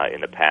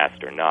in the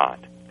past or not?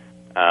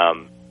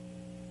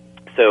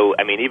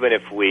 Even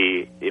if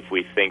we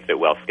think that,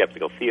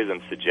 skeptical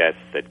theism suggests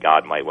that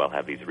God might well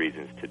have these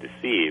reasons to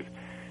deceive,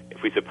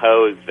 if we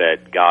suppose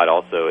that God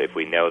also, if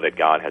we know that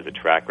God has a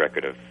track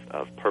record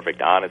of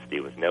perfect honesty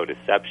with no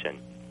deception,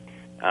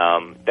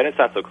 then it's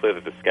not so clear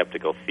that the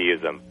skeptical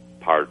theism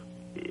part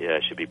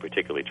should be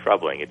particularly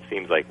troubling. It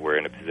seems like we're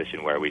in a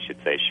position where we should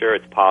say, sure,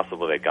 it's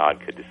possible that God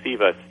could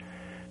deceive us,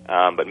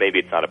 but maybe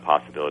it's not a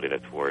possibility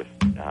that's worth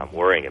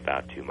worrying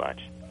about too much.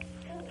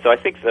 So I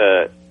think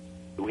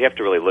we have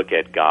to really look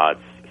at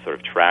God's sort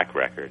of track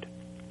record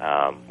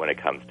when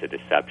it comes to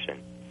deception.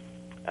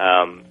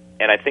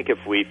 And I think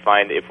if we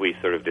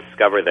sort of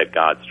discover that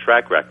God's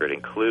track record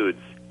includes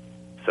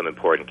some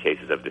important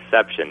cases of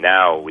deception,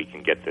 now we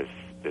can get this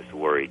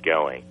worry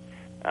going,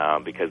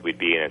 because we'd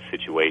be in a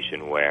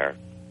situation where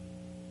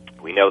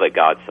we know that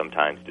God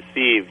sometimes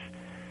deceives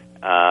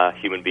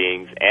human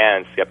beings,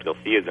 and skeptical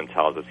theism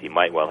tells us he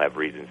might well have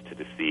reasons to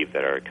deceive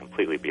that are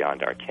completely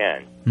beyond our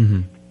ken.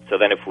 Mm-hmm. So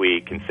then if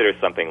we consider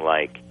something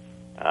like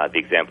the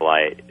example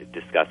I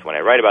discussed when I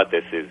write about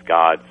this is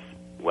God's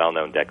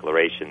well-known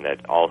declaration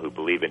that all who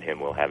believe in him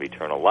will have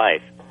eternal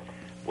life.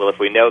 Well, if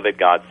we know that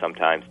God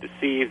sometimes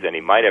deceives, and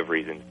he might have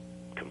reasons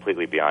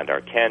completely beyond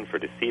our ken for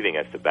deceiving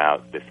us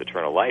about this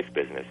eternal life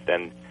business,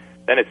 then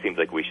it seems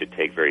like we should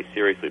take very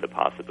seriously the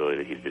possibility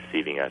that he's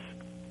deceiving us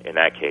in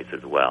that case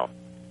as well.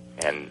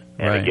 And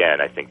right.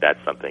 Again, I think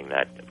that's something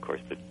that, of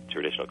course, the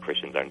traditional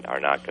Christians are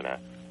not going to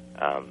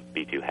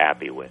be too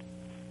happy with.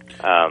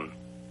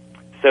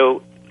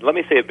 So let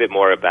me say a bit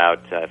more about,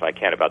 if I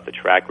can, about the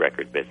track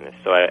record business.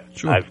 So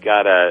Sure. I've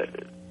got a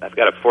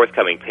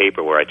forthcoming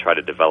paper where I try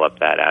to develop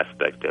that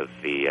aspect of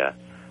the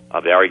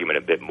argument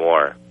a bit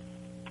more.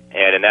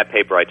 And in that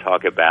paper, I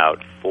talk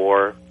about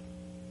 4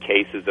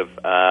 cases of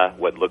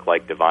what look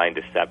like divine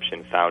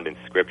deception found in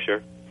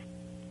Scripture.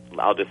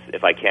 I'll just,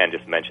 if I can,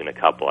 just mention a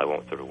couple. I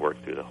won't sort of work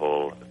through the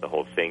whole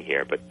thing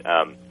here, but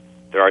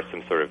there are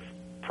some sort of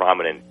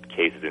prominent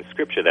cases in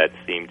Scripture that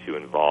seem to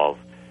involve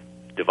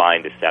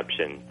divine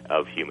deception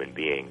of human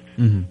beings.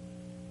 Mm-hmm.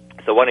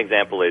 So one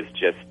example is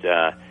just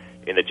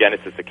in the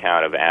Genesis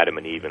account of Adam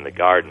and Eve in the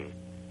garden.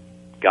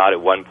 God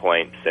at one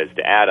point says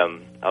to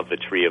Adam, "Of the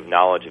tree of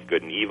knowledge of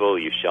good and evil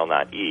you shall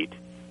not eat,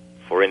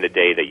 for in the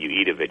day that you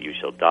eat of it you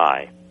shall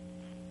die."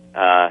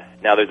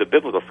 Now there's a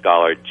biblical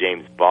scholar,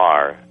 James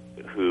Barr,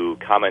 who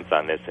comments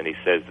on this, and he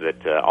says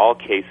that all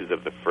cases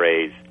of the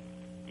phrase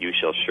 "you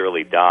shall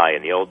surely die"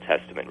 in the Old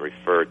Testament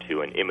refer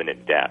to an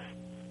imminent death.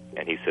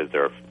 And he says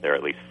there are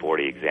at least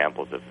 40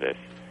 examples of this.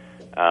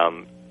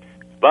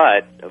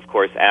 But, of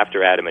course,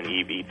 after Adam and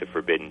Eve eat the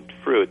forbidden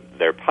fruit,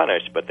 they're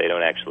punished, but they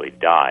don't actually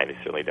die. They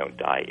certainly don't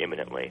die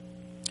imminently.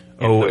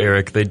 Oh,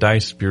 Eric, they die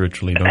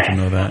spiritually. Don't you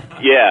know that?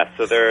 Yeah,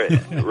 so they're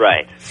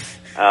right.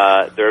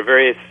 There are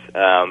various,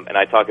 and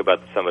I talk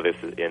about some of this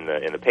in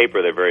the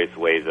paper. There are various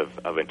ways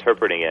of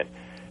interpreting it.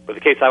 But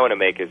the case I want to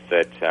make is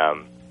that,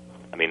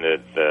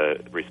 the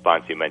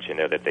response you mentioned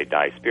there that they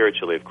die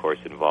spiritually, of course,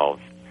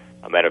 involves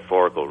a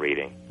metaphorical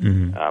reading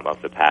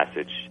of the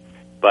passage.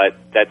 But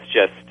that's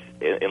just,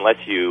 unless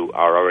you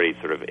are already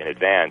sort of in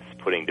advance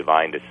putting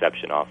divine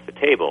deception off the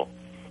table,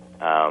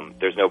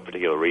 there's no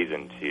particular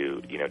reason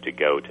to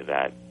go to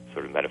that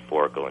sort of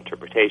metaphorical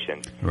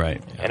interpretation.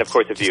 Right. And of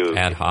course, if you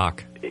ad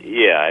hoc,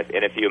 yeah,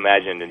 and if you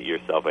imagine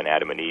yourself in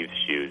Adam and Eve's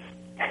shoes,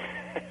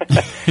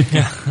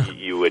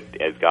 you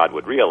would, as God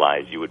would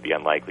realize, you would be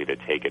unlikely to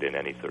take it in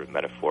any sort of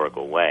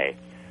metaphorical way.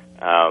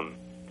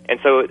 And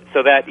so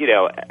that,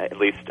 at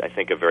least I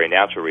think a very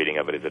natural reading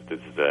of it is that this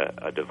is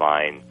a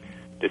divine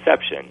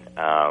deception.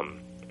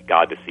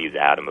 God deceives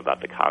Adam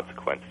about the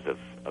consequences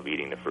of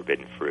eating the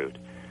forbidden fruit.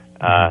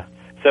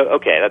 So,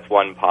 okay, that's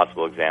one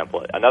possible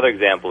example. Another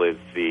example is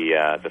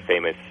the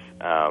famous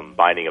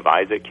Binding of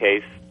Isaac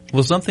case.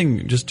 Well,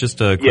 something, just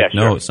a quick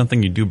note,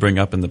 something you do bring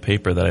up in the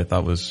paper that I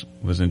thought was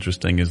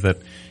interesting is that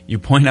you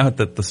point out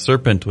that the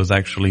serpent was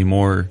actually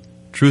more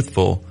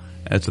truthful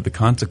as to the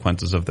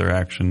consequences of their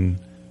action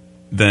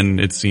than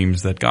it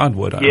seems that God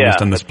would, at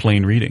least on this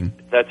plain reading.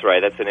 That's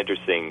right. That's an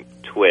interesting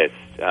twist.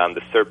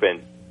 The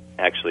serpent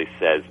actually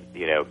says,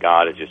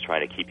 God is just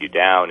trying to keep you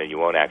down and you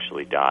won't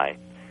actually die.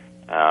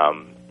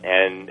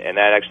 And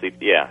that actually,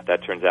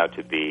 that turns out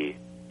to be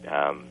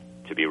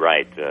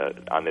right.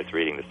 On this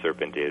reading, the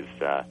serpent is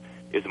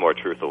the more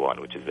truthful one,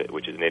 which is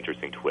an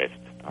interesting twist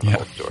on the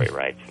whole story,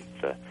 right?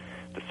 Since,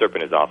 the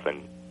serpent is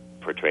often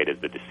portrayed as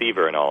the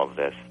deceiver in all of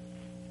this.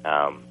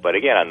 But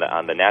again,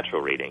 on the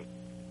natural reading,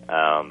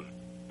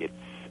 it's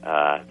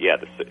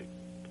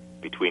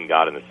between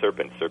God and the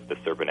serpent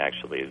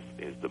actually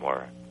is the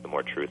more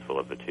truthful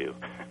of the two.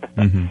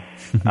 Mm-hmm.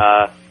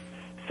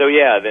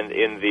 Then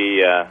in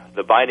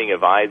the Binding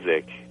of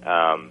Isaac,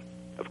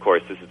 of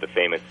course, this is the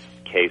famous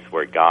case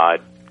where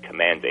God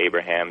commands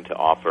Abraham to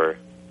offer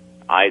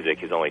Isaac,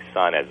 his only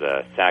son, as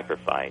a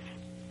sacrifice.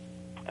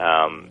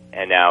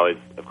 And now, as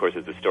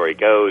the story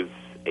goes,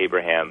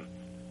 Abraham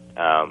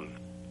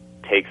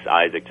takes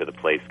Isaac to the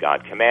place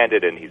God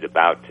commanded, and he's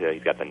got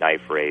the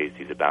knife raised,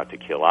 he's about to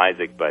kill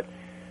Isaac, but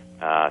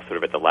sort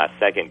of at the last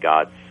second,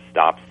 God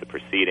stops the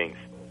proceedings.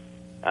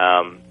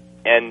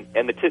 And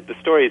the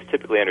story is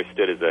typically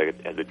understood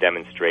as a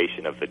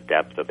demonstration of the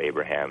depth of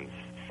Abraham's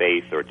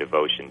faith or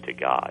devotion to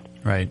God.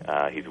 Right.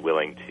 He's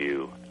willing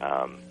to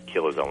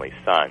kill his only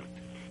son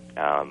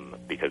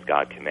because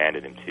God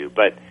commanded him to.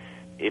 But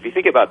if you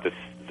think about the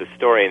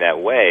story in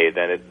that way,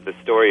 then the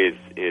story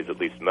is at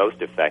least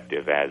most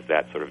effective as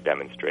that sort of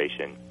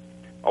demonstration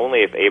only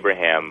if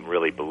Abraham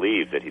really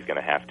believes that he's going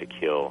to have to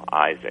kill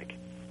Isaac,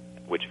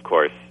 which, of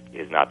course,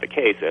 is not the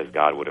case, as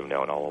God would have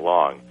known all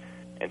along.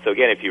 And so,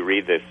 again, if you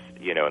read this,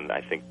 in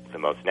I think the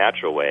most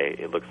natural way,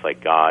 it looks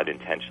like God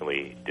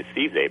intentionally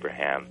deceives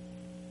Abraham.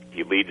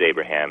 He leads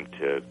Abraham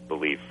to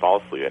believe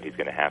falsely that he's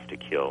going to have to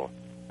kill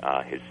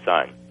his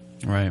son.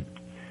 Right.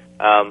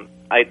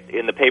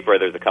 In the paper,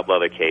 there's a couple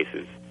other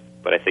cases,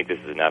 but I think this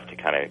is enough to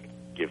kind of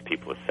give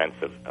people a sense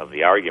of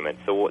the argument.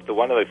 So the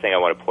one other thing I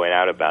want to point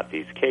out about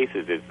these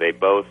cases is they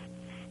both,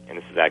 and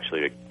this is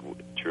actually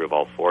true of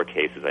all four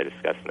cases I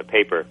discussed in the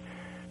paper,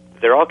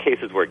 they're all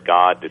cases where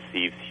God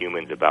deceives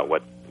humans about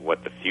what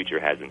the future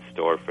has in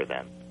store for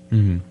them.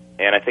 Mm-hmm.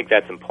 And I think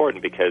that's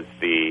important because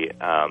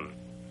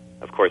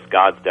of course,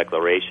 God's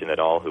declaration that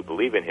all who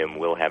believe in Him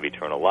will have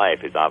eternal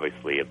life is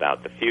obviously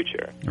about the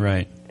future.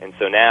 Right. And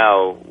so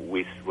now,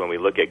 when we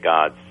look at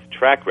God's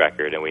track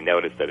record and we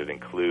notice that it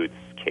includes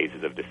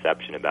cases of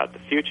deception about the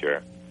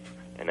future,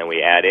 and then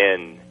we add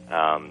in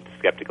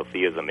skeptical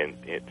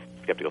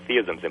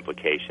theism's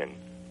implication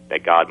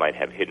that God might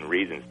have hidden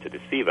reasons to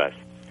deceive us,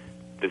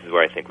 this is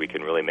where I think we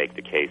can really make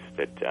the case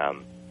that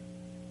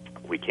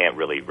we can't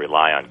really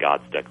rely on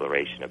God's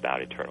declaration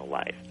about eternal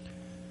life.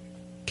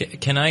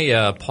 Can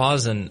I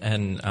pause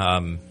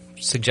and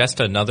suggest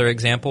another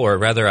example, or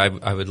rather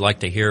I would like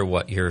to hear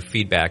what your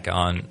feedback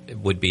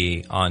would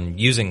be on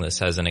using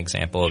this as an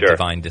example of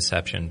divine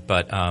deception.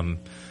 But in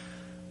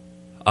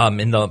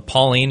the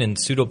Pauline and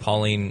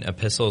pseudo-Pauline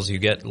epistles, you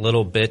get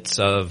little bits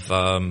of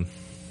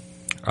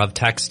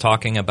text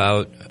talking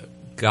about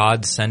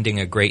God sending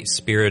a great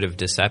spirit of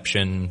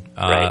deception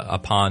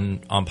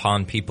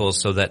upon people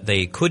so that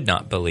they could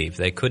not believe,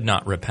 they could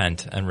not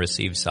repent and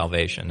receive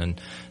salvation.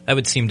 And that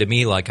would seem to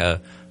me like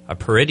a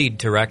pretty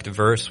direct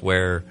verse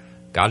where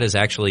God is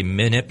actually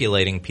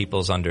manipulating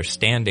people's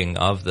understanding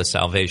of the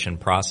salvation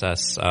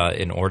process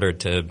in order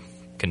to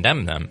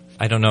condemn them.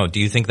 I don't know.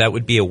 Do you think that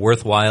would be a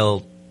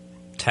worthwhile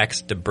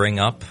text to bring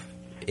up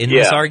in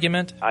this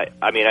argument?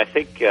 I mean, I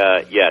think,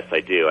 yes, I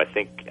do. I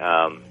think...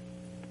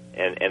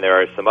 And there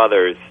are some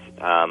others.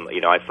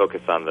 I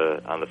focus on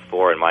the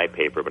four in my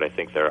paper, but I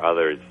think there are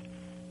others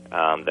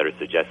that are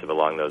suggestive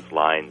along those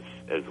lines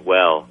as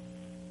well.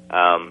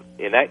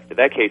 In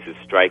that case, is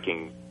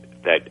striking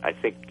that I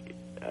think.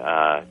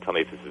 Tell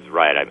me if this is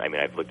right. I mean,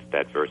 I've looked at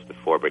that verse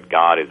before, but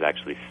God is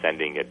actually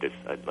sending a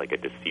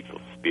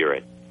deceitful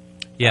spirit.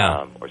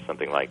 Yeah. Or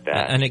something like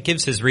that. And it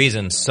gives his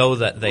reasons so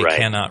that they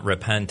cannot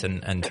repent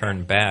and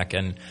turn back.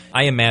 And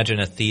I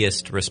imagine a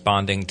theist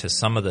responding to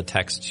some of the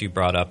texts you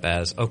brought up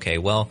as, okay,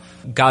 well,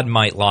 God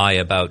might lie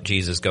about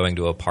Jesus going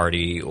to a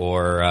party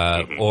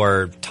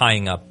or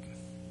tying up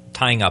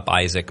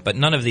Isaac, but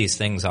none of these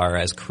things are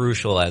as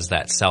crucial as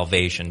that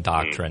salvation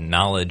doctrine,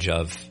 knowledge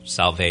of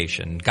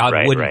salvation. God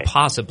wouldn't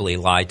possibly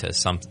lie to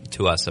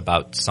us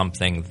about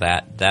something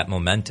that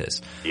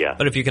momentous. Yeah.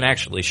 But if you can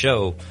actually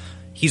show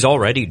He's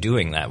already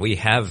doing that. We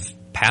have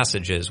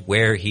passages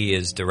where He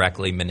is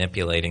directly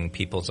manipulating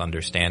people's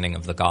understanding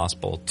of the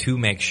gospel to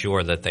make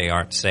sure that they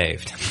aren't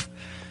saved.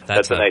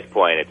 That's a nice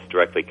point. It's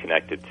directly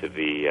connected to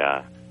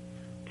the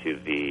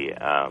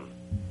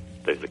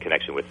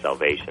connection with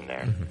salvation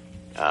there. Mm-hmm.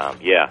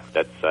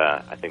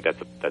 I think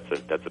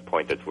that's a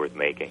point that's worth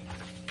making.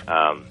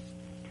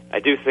 I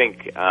do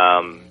think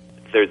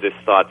there's this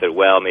thought that,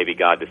 well, maybe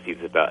God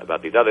deceives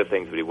about these other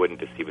things, but he wouldn't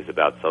deceive us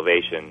about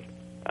salvation.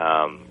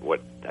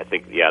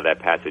 That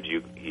passage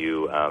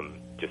you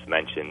just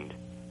mentioned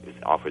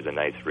offers a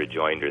nice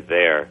rejoinder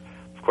there.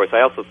 Of course,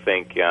 I also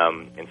think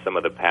in some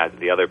of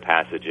the other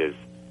passages,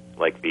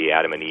 like the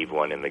Adam and Eve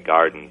one in the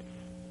garden,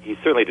 he's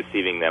certainly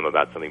deceiving them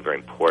about something very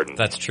important.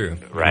 That's true.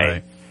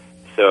 Right.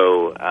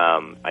 So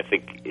I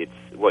think it's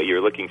what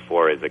you're looking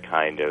for is a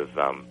kind of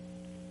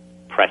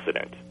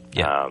precedent.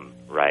 Yeah.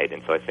 Right.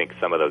 And so I think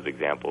some of those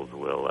examples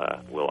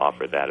will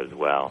offer that as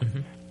well.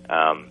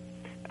 Mm-hmm.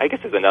 I guess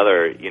there's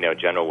another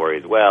general worry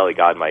as well.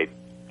 God might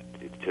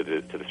to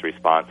this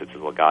response. It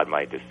says, well, God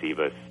might deceive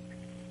us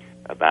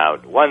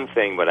about one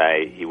thing, but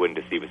he wouldn't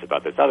deceive us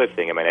about this other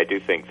thing. I mean, I do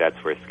think that's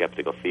where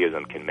skeptical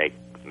theism can make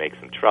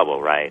some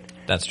trouble, right?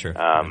 That's true.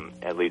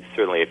 At least,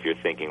 certainly, if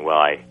you're thinking, well,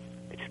 I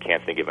just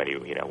can't think of any,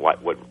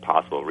 what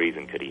possible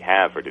reason could he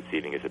have for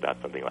deceiving us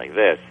about something like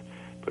this?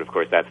 But of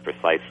course, that's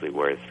precisely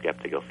where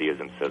skeptical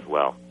theism says,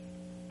 well,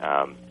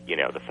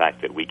 the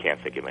fact that we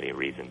can't think of any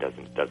reason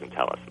doesn't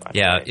tell us much.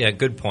 Yeah, right? yeah,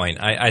 good point.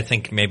 I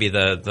think maybe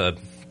the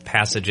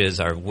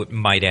passages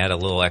might add a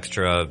little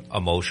extra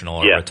emotional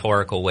or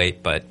rhetorical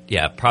weight, but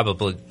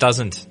probably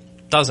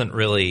doesn't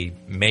really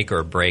make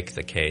or break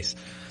the case.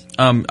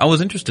 I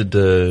was interested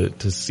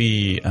to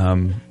see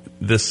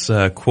this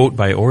quote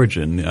by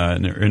Origen,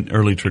 an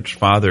early church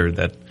father,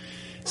 that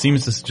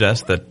seems to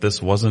suggest that this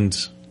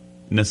wasn't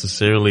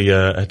necessarily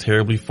a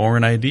terribly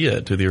foreign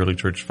idea to the early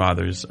church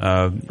fathers.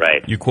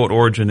 Right. You quote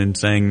Origen in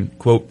saying,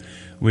 quote,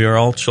 "We are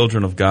all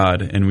children of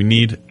God, and we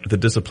need the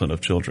discipline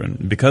of children.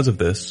 Because of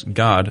this,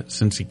 God,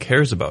 since he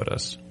cares about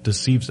us,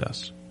 deceives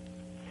us."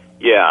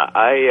 Yeah,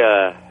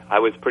 I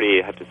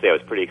have to say I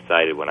was pretty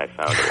excited when I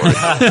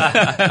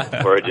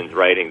found Origen's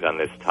writings on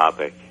this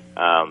topic.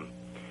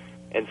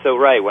 And so,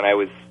 when I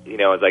was,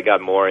 as I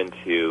got more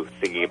into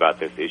thinking about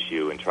this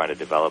issue and trying to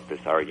develop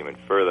this argument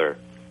further,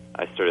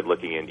 I started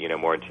looking in,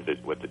 more into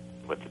what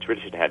the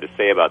tradition had to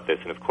say about this.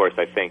 And of course,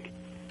 I think,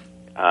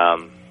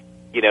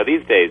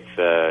 these days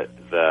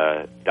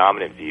the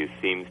dominant view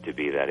seems to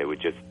be that it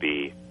would just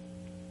be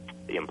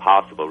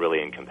impossible,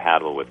 really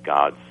incompatible with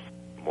God's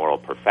moral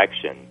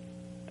perfection,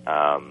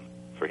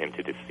 for him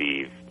to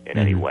deceive in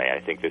any way. I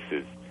think this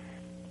is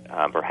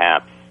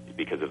perhaps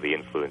because of the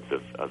influence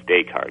of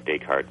Descartes.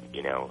 Descartes,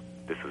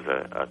 this was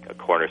a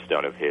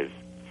cornerstone of his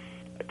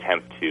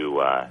attempt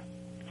to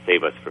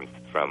save us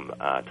from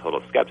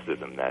total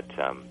skepticism, that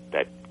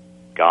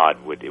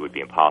it would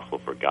be impossible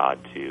for God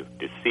to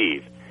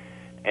deceive.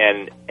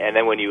 And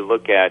then when you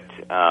look at,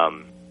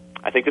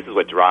 I think this is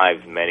what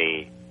drives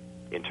many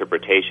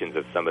interpretations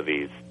of some of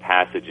these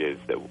passages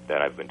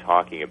that I've been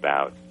talking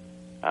about.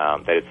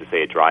 That is to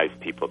say, it drives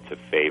people to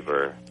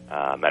favor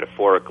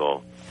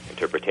metaphorical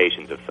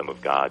interpretations of some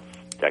of God's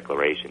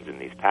declarations in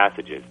these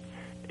passages.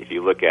 If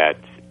you look at,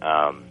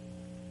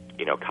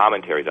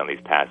 commentaries on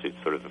these passages,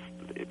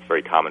 it's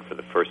very common for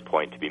the first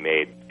point to be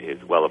made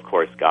is, well, of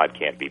course, God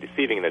can't be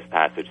deceiving in this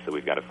passage, so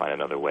we've got to find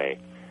another way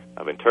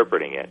of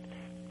interpreting it.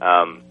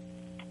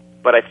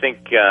 But I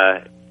think,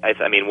 I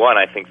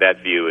think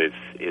that view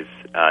is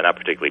not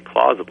particularly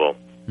plausible.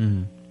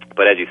 Mm-hmm.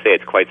 But as you say,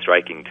 it's quite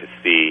striking to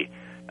see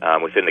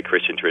within the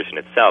Christian tradition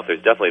itself,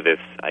 there's definitely this,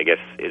 I guess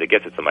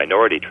it's a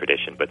minority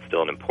tradition, but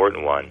still an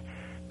important one,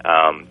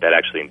 that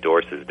actually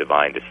endorses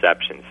divine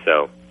deception.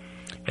 So,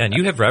 and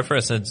you have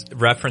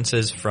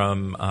references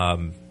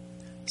from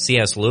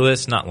C.S.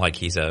 Lewis, not like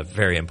he's a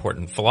very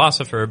important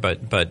philosopher,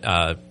 but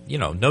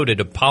noted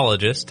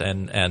apologist,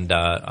 and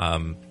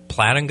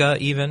Plantinga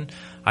even.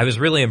 I was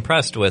really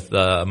impressed with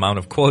the amount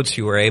of quotes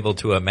you were able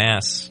to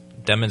amass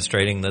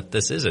demonstrating that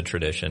this is a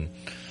tradition.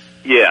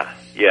 Yeah,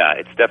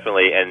 it's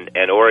definitely,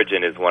 and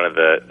Origen is one of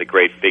the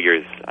great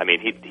figures. I mean,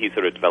 he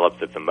sort of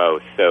develops it the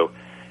most. So,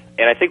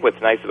 and I think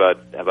what's nice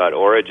about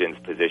Origen's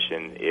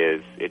position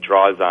is it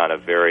draws on a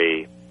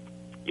very,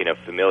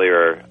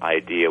 familiar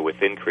idea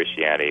within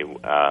Christianity,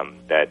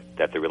 that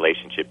the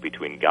relationship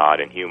between God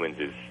and humans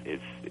is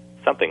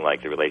something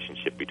like the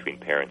relationship between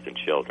parents and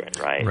children,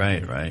 right?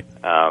 Right.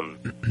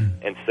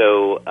 And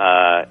so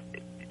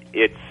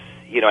it's,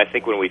 I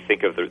think when we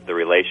think of the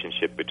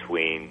relationship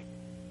between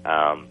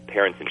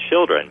parents and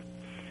children,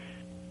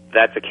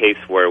 that's a case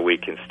where we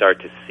can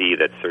start to see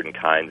that certain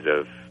kinds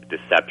of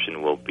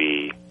deception will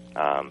be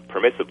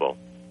permissible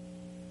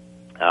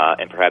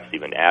and perhaps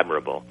even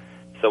admirable.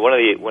 So one of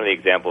the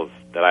examples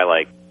that I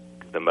like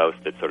the most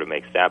that sort of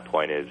makes that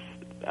point is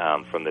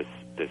from this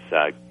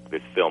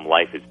film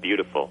Life is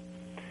Beautiful,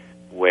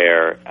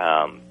 where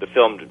the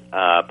film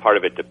part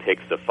of it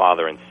depicts a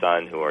father and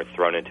son who are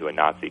thrown into a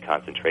Nazi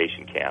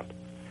concentration camp.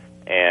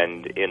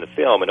 And in the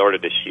film, in order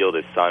to shield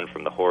his son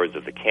from the horrors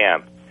of the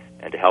camp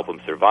and to help him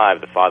survive,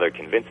 the father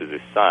convinces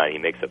his son, he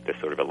makes up this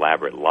sort of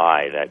elaborate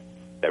lie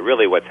that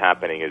really what's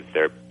happening is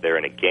they're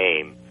in a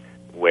game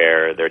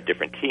where there are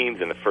different teams,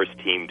 and the first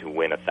team to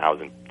earn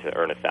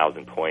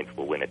 1,000 points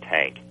will win a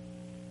tank.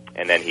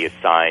 And then he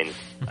assigns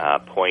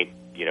point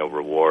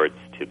rewards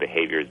to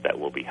behaviors that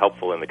will be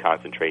helpful in the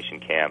concentration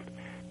camp,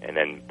 and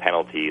then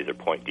penalties or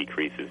point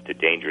decreases to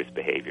dangerous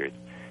behaviors.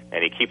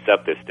 And he keeps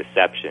up this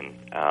deception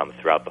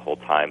throughout the whole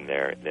time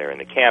they're in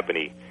the camp, and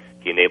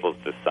he enables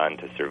the son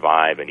to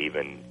survive and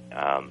even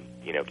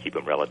keep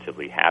him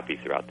relatively happy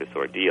throughout this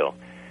ordeal.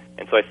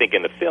 And so I think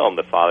in the film,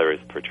 the father is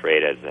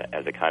portrayed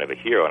as a kind of a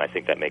hero, and I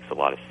think that makes a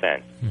lot of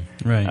sense.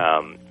 Right.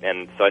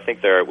 And so I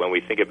think when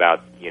we think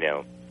about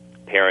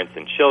parents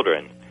and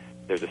children,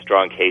 there's a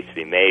strong case to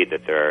be made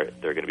that there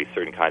are going to be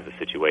certain kinds of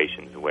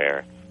situations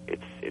where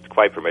it's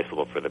quite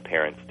permissible for the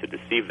parents to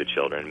deceive the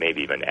children,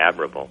 maybe even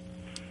admirable.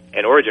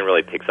 And Origen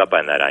really picks up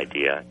on that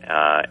idea,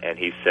 and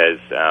he says,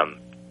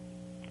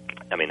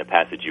 the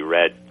passage you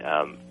read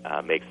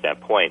makes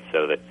that point,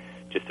 so that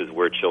just as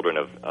we're children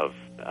of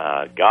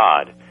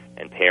God,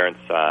 and parents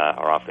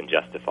are often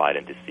justified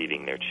in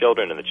deceiving their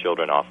children, and the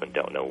children often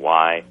don't know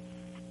why,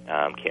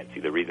 can't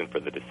see the reason for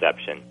the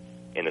deception.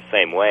 In the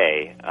same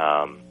way,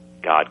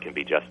 God can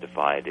be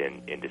justified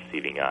in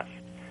deceiving us.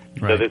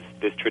 Right. So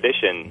this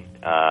tradition,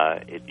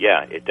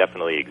 it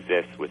definitely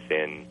exists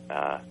within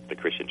the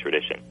Christian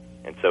tradition.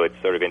 And so it's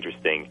sort of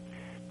interesting.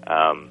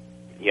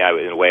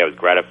 In a way, I was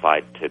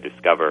gratified to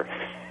discover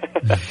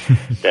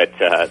that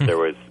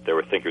there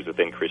were thinkers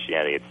within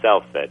Christianity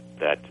itself that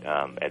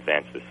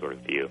advanced this sort of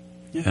view.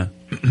 Yeah.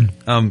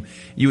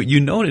 You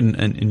note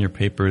in your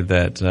paper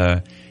that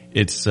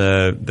it's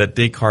that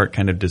Descartes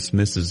kind of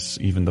dismisses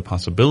even the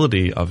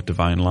possibility of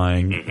divine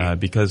lying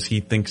because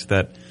he thinks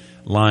that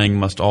lying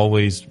must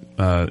always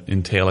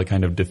entail a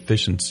kind of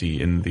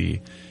deficiency in the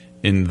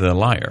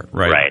liar,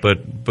 right? But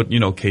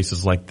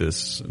cases like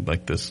this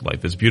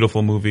Life is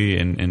Beautiful movie,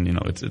 and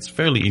it's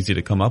fairly easy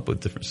to come up with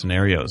different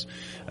scenarios.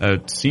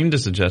 Seem to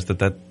suggest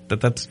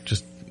that's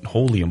just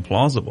wholly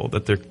implausible.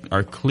 That there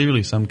are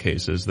clearly some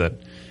cases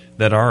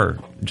that are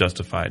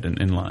justified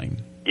in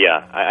lying.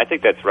 Yeah, I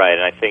think that's right,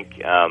 and I think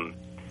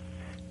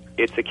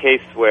it's a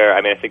case where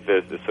I think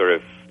the sort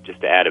of, just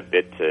to add a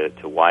bit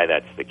to why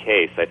that's the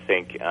case, I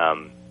think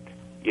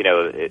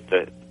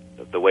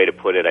the way to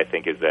put it, I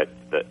think, is that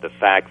the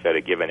fact that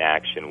a given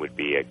action would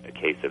be a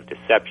case of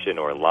deception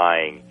or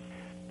lying,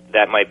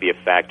 that might be a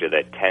factor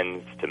that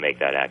tends to make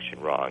that action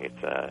wrong.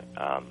 It's a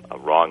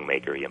wrong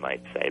maker, you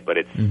might say, but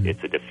it's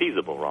a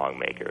defeasible wrong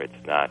maker.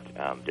 It's not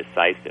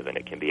decisive, and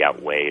it can be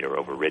outweighed or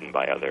overridden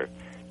by other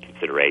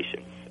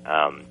considerations.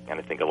 And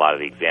I think a lot of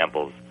the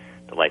examples,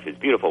 the Life is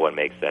Beautiful one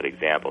makes that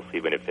example. So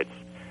even if it's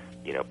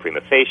prima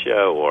facie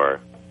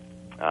or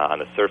on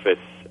the surface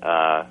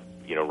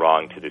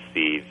wrong to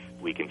deceive,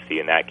 we can see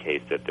in that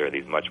case that there are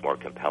these much more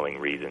compelling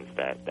reasons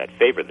that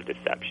favor the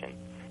deception,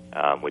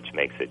 which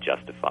makes it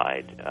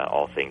justified,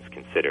 all things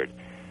considered.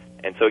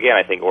 And so again,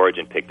 I think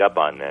Origen picked up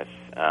on this,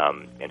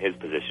 and his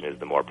position is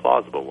the more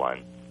plausible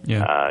one.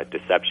 Yeah.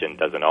 Deception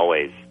doesn't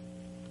always,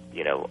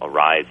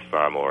 arise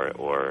from or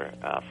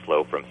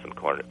flow from some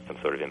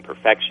sort of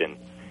imperfection.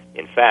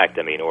 In fact,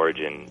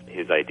 Origen,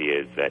 his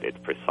idea is that it's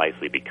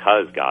precisely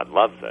because God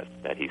loves us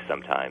that he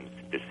sometimes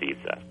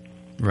deceives us.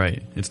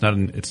 Right. It's not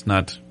in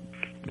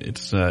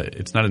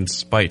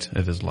spite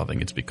of his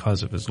loving. It's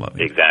because of his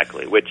loving.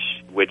 Exactly. Which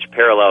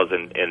parallels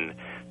in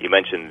you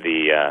mentioned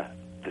the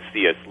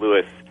C.S.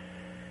 Lewis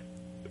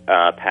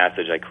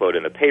passage I quote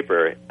in the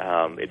paper.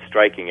 It's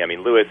striking.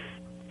 Lewis,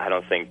 I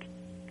don't think,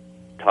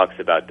 talks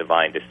about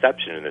divine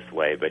deception in this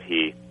way, but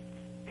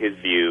his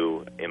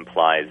view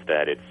implies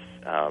that it's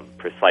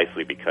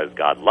precisely because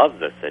God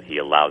loves us that he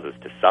allows us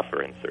to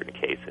suffer in certain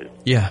cases.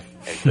 Yeah.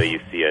 And so you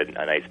see a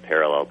nice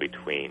parallel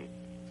between,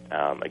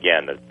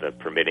 again, the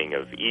permitting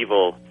of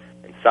evil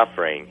and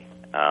suffering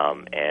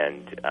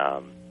and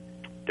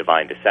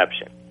divine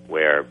deception,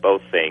 where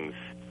both things,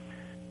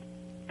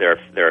 there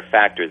are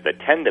factors that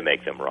tend to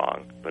make them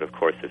wrong, but of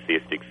course the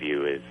theistic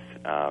view is,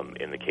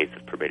 in the case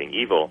of permitting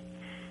evil,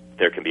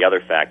 there can be other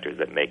factors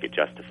that make it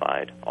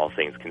justified, all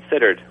things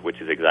considered,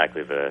 which is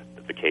exactly the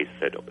case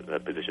the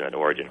position that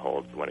Origen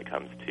holds when it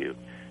comes to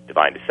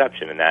divine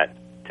deception, and that,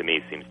 to me,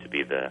 seems to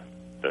be the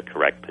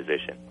correct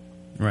position.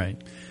 Right.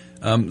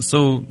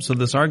 So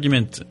this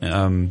argument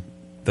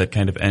that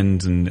kind of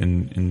ends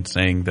in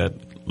saying that,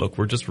 look,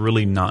 we're just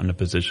really not in a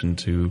position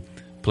to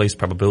place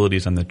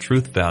probabilities on the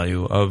truth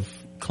value of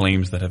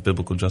claims that have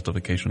biblical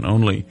justification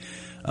only.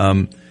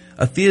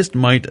 A theist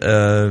might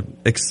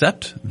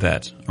accept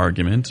that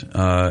argument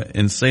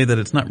and say that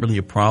it's not really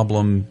a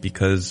problem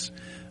because,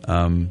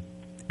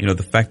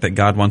 the fact that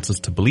God wants us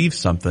to believe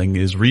something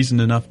is reason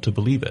enough to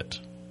believe it.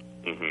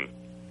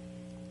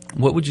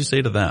 Mm-hmm. What would you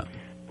say to that?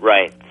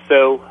 Right.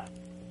 So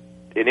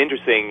an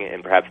interesting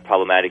and perhaps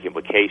problematic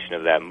implication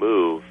of that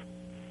move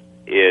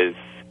is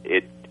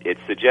it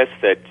suggests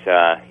that,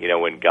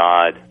 when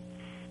God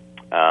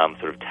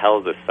sort of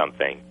tells us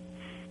something,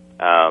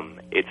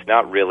 it's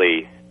not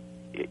really...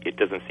 It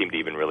doesn't seem to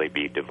even really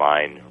be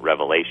divine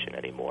revelation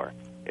anymore.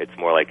 It's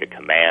more like a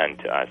command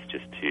to us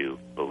just to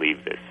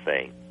believe this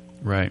thing.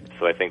 Right.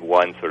 So I think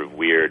one sort of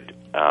weird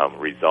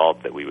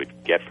result that we would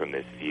get from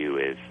this view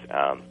is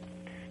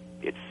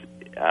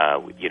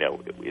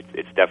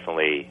it's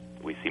definitely,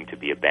 we seem to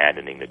be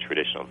abandoning the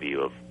traditional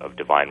view of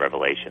divine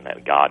revelation,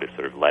 that God is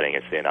sort of letting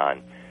us in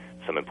on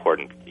some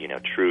important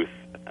truth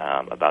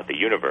about the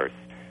universe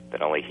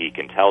that only he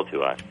can tell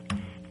to us.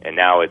 And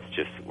now it's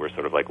just, we're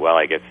sort of like, well,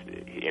 I guess,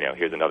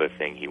 here's another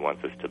thing he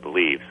wants us to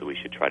believe, so we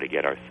should try to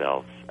get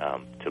ourselves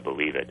to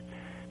believe it.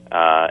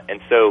 And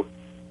so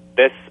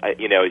this, as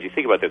you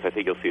think about this, I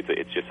think you'll see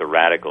it's just a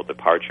radical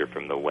departure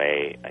from the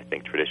way I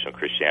think traditional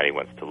Christianity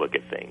wants to look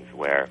at things,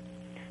 where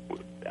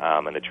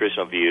in the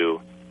traditional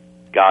view,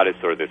 God is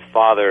sort of this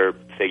father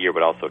figure,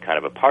 but also kind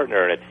of a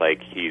partner, and it's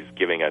like he's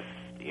giving us,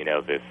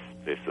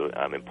 this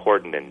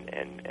important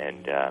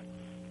and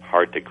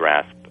hard to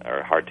grasp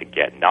or hard to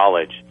get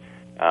knowledge.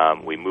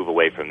 We move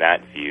away from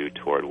that view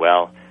toward,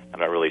 well, I'm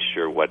not really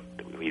sure what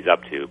he's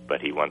up to,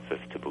 but he wants us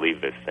to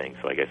believe this thing,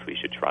 so I guess we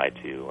should try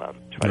to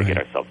get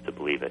ourselves to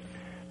believe it.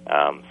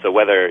 So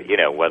whether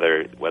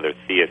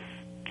theists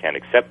can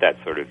accept that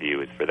sort of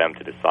view is for them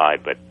to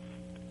decide, but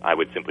I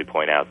would simply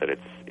point out that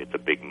it's a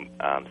big,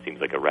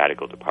 seems like a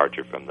radical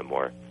departure from the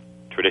more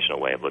traditional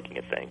way of looking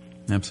at things.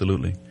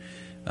 Absolutely.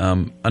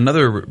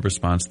 Another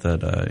response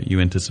that you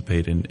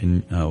anticipate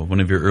in one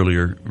of your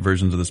earlier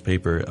versions of this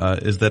paper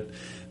is that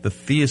the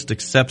theist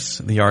accepts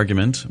the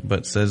argument,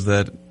 but says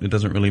that it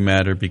doesn't really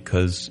matter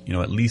because,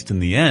 at least in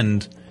the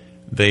end,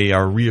 they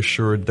are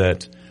reassured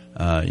that,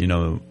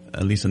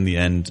 at least in the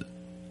end,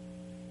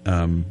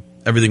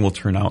 everything will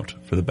turn out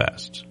for the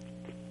best.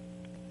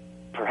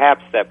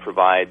 Perhaps that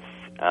provides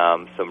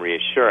some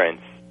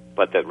reassurance,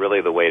 but that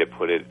really the way to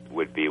put it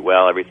would be,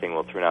 well, everything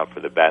will turn out for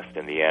the best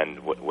in the end,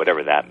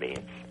 whatever that means.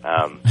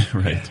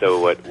 Right.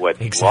 So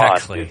what's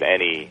Exactly. lost is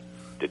any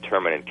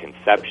determinate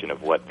conception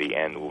of what the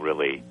end will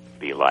really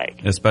be like.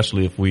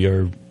 Especially if we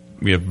have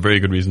very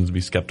good reasons to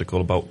be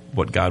skeptical about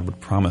what God would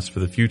promise for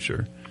the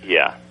future.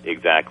 Yeah,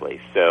 exactly.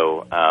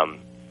 So,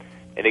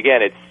 and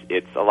again,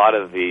 it's a lot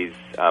of these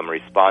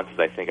responses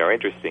I think are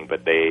interesting,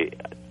 but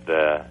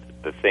the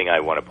thing I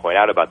want to point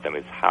out about them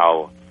is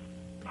how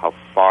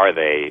far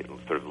they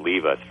sort of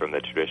leave us from the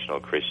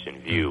traditional Christian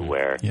view,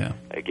 where,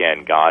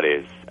 again, God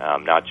is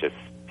not just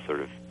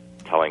sort of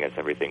telling us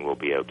everything will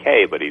be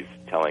okay, but he's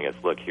telling us,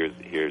 look,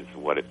 here's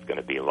what it's going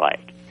to be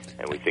like.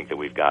 And we think that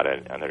we've got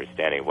an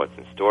understanding of what's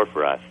in store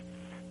for us.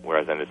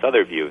 Whereas on this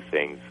other view of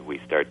things, we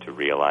start to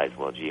realize,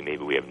 well, gee,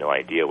 maybe we have no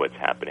idea what's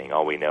happening.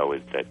 All we know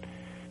is that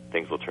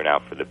things will turn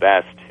out for the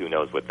best. Who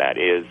knows what that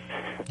is?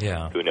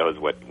 Yeah. Who knows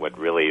what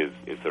really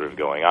is sort of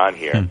going on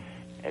here?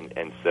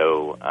 And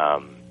so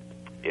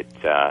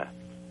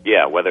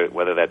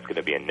whether that's going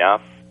to be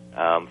enough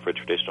for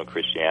traditional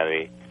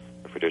Christianity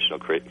or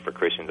for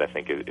Christians, I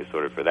think is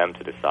sort of for them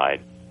to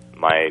decide.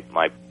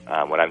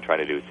 What I'm trying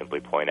to do is simply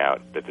point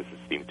out that this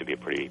seems to be a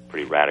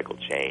pretty radical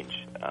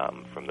change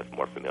from the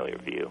more familiar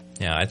view.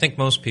 Yeah, I think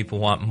most people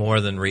want more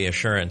than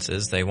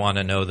reassurances. They want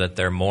to know that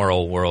their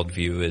moral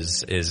worldview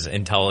is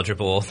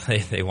intelligible.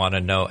 They want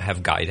to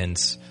have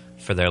guidance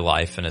for their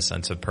life and a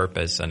sense of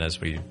purpose. And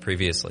as we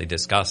previously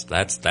discussed,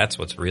 that's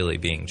what's really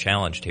being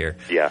challenged here.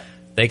 Yeah.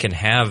 They can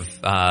have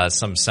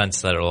some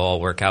sense that it'll all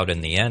work out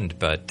in the end,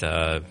 but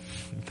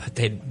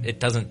it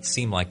doesn't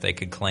seem like they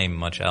could claim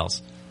much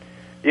else.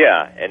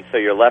 Yeah, and so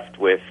you're left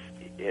with,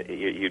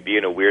 you'd be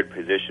in a weird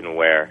position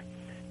where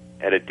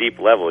at a deep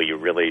level you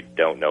really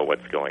don't know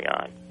what's going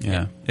on.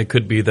 Yeah, it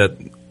could be that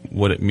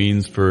what it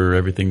means for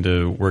everything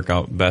to work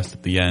out best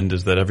at the end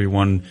is that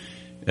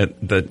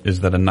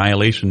that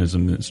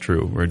annihilationism is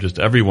true, where just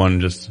everyone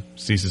just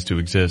ceases to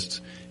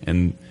exist,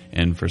 and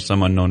for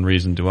some unknown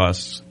reason to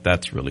us,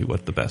 that's really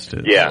what the best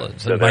is. Yeah, well,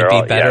 so it might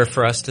be better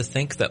for us to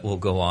think that we'll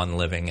go on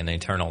living an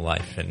eternal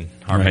life in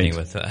harmony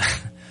with.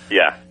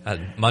 Yeah,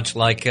 much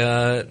like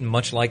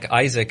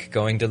Isaac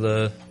going to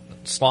the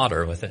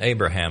slaughter with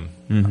Abraham.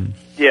 Mm-hmm.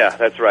 Yeah,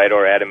 that's right.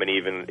 Or Adam and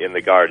Eve in the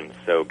garden.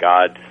 So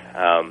God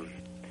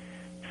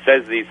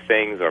says these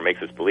things or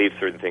makes us believe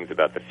certain things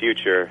about the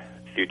future.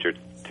 The future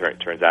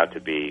turns out to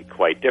be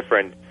quite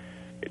different.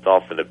 It's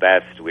all for the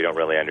best. We don't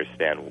really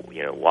understand,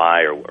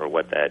 why or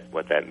what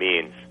that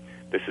means.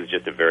 This is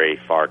just a very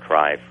far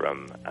cry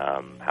from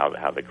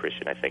how the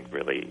Christian, I think,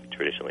 really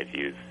traditionally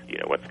views,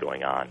 what's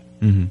going on.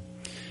 Mm-hmm.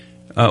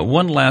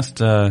 One last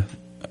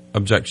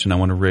objection I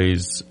want to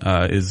raise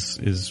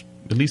is,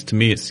 at least to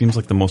me, it seems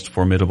like the most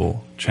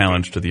formidable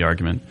challenge to the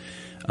argument.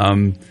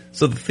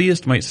 So the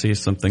theist might say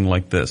something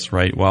like this,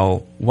 right?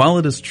 While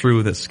it is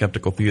true that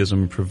skeptical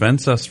theism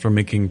prevents us from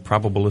making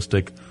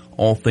probabilistic,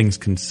 all things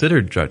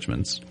considered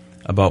judgments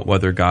about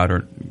whether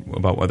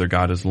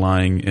God is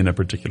lying in a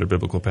particular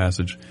biblical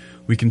passage,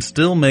 we can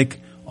still make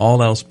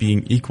all else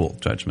being equal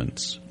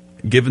judgments.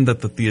 Given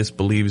that the theist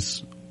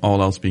believes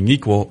all else being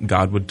equal,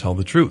 God would tell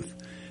the truth.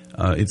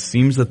 It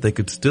seems that they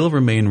could still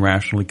remain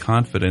rationally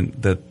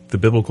confident that the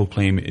biblical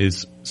claim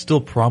is still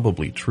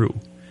probably true.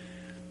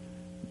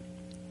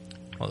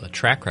 Well, the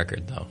track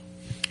record, though.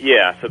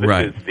 Yeah, so this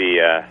Right. is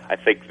I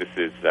think this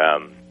is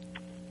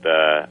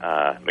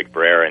the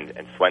McBrayer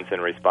and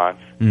Swenson response.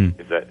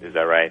 Is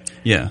that right?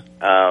 Yeah.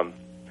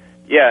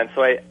 Yeah, and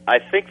so I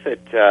think that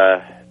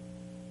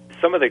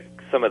some of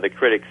the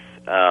critics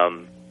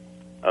of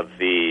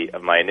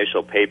my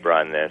initial paper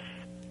on this,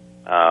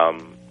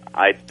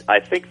 I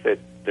think that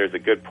there's a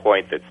good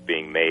point that's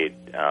being made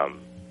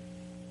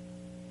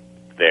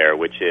there,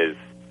 which is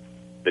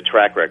the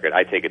track record,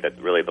 I take it that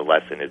really the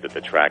lesson is that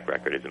the track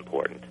record is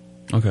important.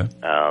 Okay.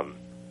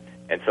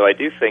 And so I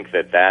do think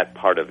that that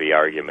part of the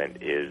argument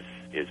is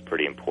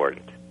pretty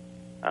important.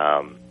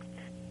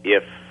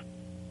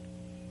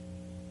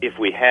 If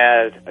we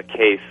had a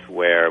case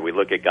where we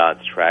look at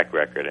God's track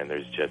record and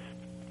there's just,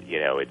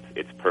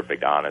 it's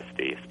perfect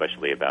honesty,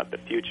 especially about the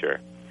future,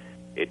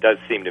 it does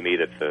seem to me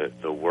that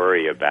the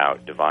worry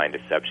about divine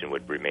deception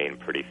would remain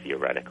pretty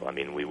theoretical. I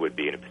mean, we would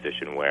be in a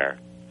position where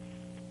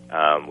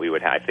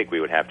I think we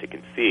would have to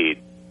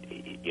concede,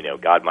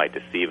 God might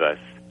deceive us,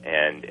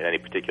 and in any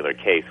particular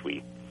case,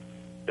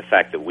 the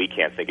fact that we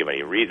can't think of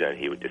any reason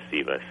he would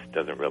deceive us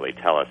doesn't really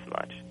tell us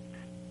much.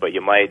 But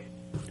you might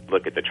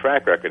look at the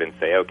track record and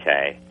say,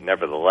 okay,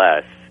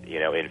 nevertheless,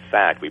 in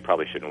fact, we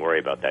probably shouldn't worry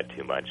about that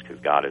too much because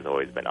God has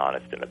always been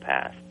honest in the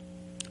past.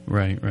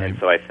 Right. And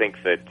so I think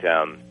that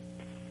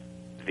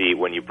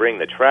when you bring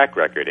the track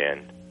record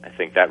in, I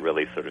think that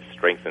really sort of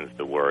strengthens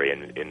the worry,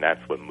 and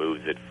that's what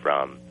moves it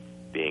from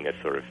being a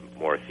sort of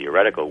more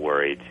theoretical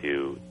worry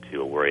to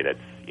a worry that's,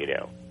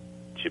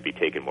 should be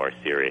taken more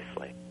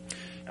seriously.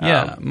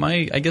 Yeah,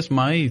 I guess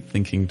my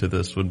thinking to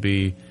this would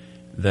be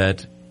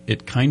that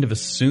it kind of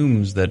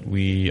assumes that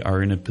we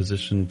are in a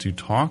position to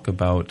talk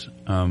about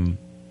the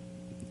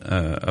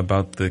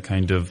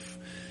kind of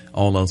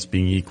all else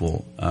being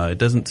equal. It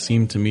doesn't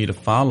seem to me to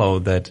follow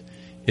that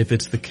if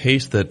it's the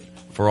case that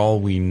for all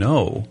we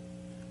know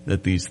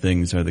that these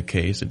things are the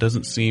case,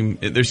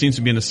 there seems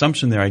to be an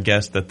assumption there, I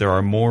guess, that there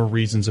are more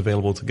reasons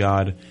available to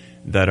God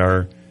that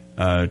are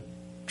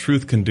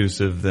truth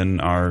conducive than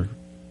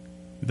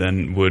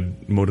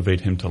would motivate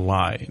him to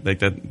lie. Like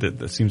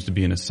that seems to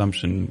be an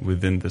assumption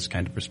within this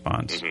kind of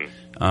response.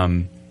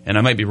 Mm-hmm. And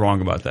I might be wrong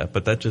about that,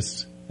 but that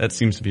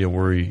seems to be a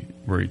worry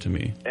to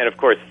me. And of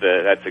course,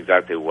 that's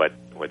exactly what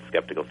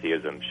skeptical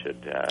theism should.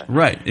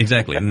 Right,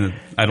 exactly. And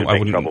I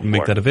wouldn't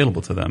make that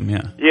available to them.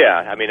 Yeah.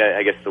 Yeah. I mean,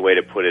 I guess the way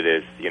to put it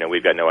is,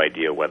 we've got no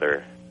idea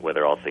whether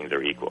all things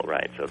are equal,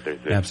 right? So if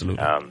there's this,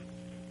 absolutely.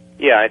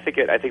 Yeah, I think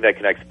that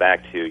connects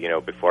back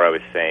to before I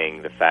was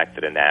saying the fact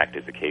that an act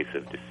is a case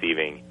of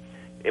deceiving.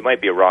 It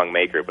might be a wrong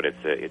maker, but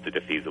it's a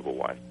defeasible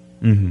one.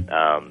 Mm-hmm.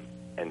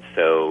 And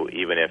so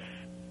even if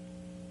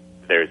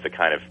there's a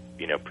kind of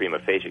prima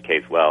facie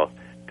case, well,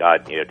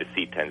 God,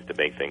 deceit tends to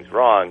make things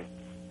wrong,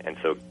 and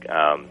so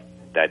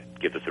that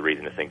gives us a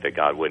reason to think that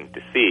God wouldn't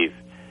deceive.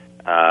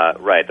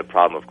 Right. The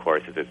problem, of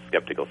course, is that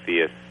skeptical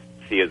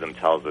theism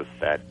tells us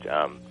that,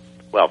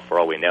 for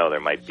all we know, there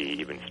might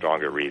be even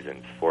stronger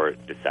reasons for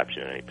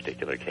deception in any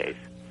particular case.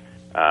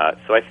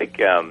 So I think,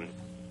 to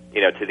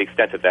the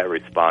extent that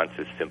response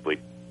is simply,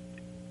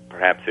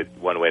 perhaps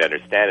one way to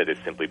understand it is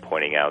simply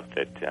pointing out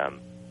that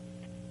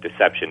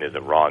deception is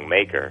a wrong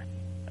maker.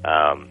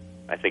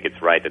 I think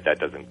it's right that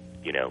doesn't,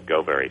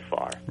 go very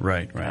far.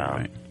 Right.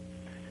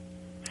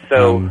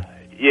 So,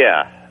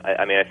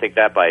 I think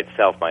that by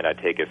itself might not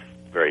take us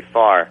very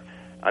far.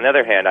 On the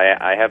other hand,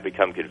 I have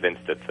become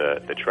convinced that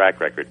the track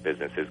record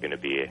business is going to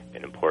be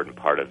an important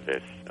part of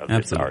this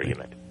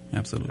argument.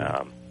 Absolutely.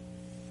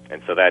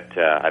 And so that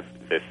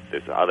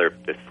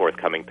this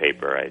forthcoming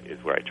paper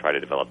is where I try to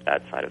develop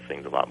that side of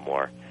things a lot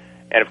more.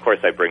 And of course,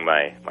 I bring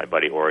my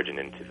buddy Origen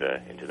into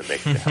the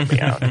mix to help me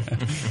out.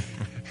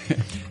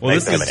 Well,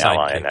 this is an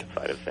ally on that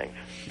side of things.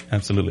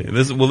 Absolutely.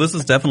 This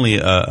is definitely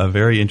a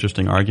very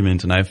interesting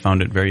argument, and I've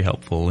found it very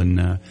helpful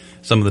in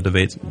some of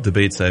the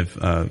debates I've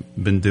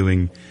been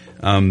doing.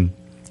 And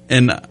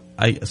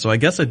I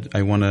guess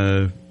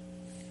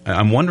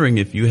I'm wondering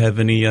if you have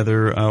any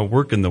other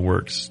work in the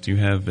works. Do you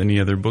have any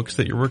other books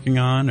that you're working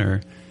on,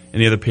 or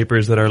any other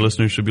papers that our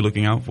listeners should be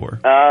looking out for?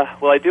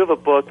 Well, I do have a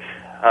book.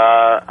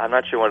 I'm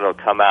not sure when it'll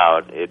come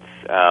out. It's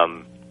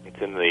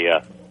in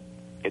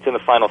the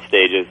final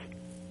stages.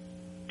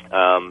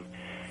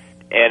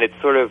 And it's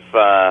sort of,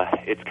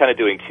 it's kind of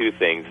doing two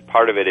things.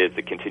 Part of it is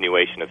the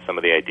continuation of some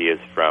of the ideas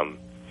from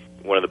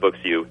one of the books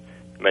you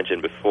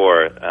mentioned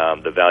before,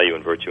 the Value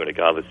and Virtue in a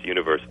Godless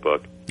Universe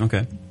book.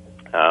 Okay.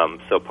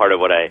 So part of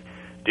what I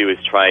do is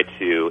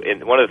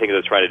and one of the things I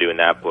was trying to do in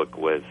that book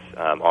was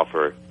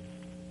offer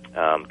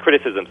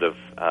criticisms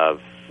of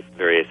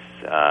various,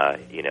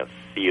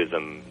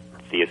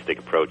 theistic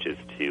approaches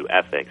to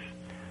ethics.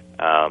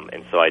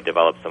 And so I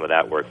developed some of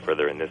that work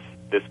further in this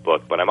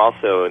book. But I'm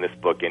also in this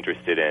book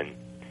interested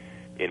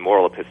in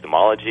moral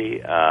epistemology,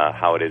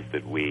 how it is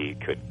that we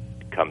could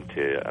come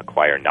to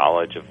acquire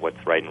knowledge of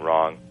what's right and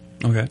wrong.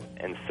 Okay.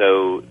 And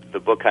so the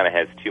book kind of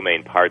has two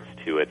main parts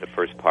to it. The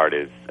first part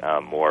is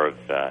more of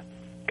the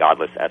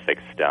godless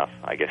ethics stuff,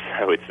 I guess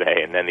I would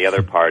say. And then the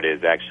other part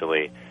is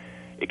actually,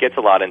 it gets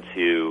a lot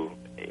into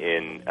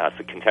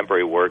some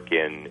contemporary work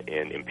in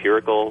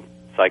empirical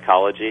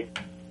psychology,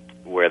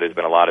 where there's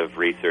been a lot of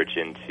research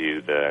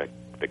into the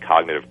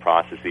cognitive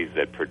processes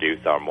that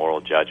produce our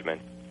moral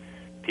judgment.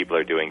 People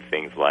are doing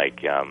things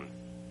like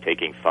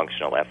taking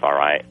functional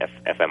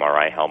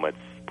fMRI helmets,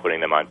 putting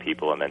them on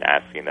people, and then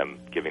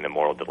giving them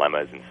moral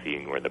dilemmas and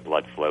seeing where the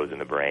blood flows in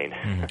the brain.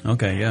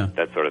 Okay, yeah.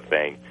 That sort of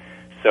thing.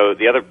 So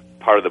the other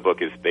part of the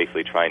book is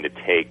basically trying to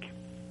take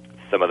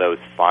some of those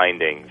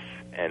findings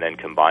and then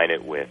combine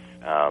it with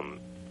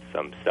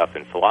some stuff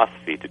in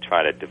philosophy to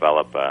try to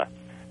develop a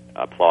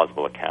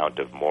plausible account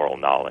of moral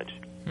knowledge.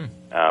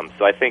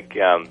 So I think,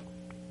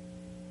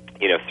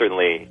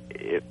 certainly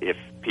if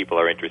people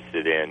are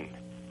interested in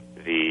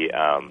the,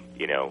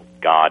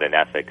 God and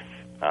ethics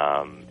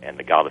and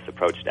the godless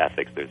approach to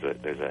ethics,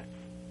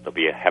 there'll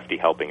be a hefty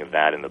helping of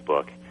that in the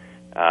book.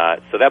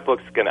 So that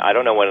book's I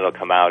don't know when it'll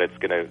come out. It's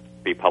going to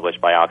be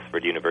published by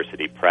Oxford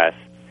University Press.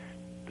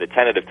 The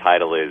tentative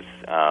title is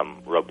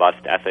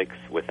Robust Ethics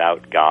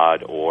Without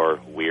God or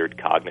Weird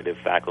Cognitive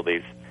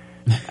Faculties.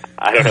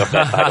 I don't know if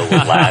that title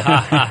will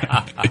last.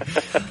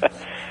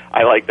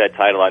 I like that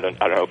title. I don't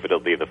know if it'll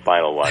be the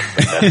final one,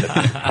 but that's the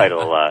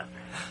title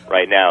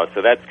right now.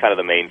 So that's kind of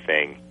the main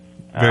thing.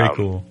 Very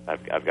cool.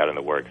 I've got in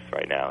the works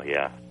right now.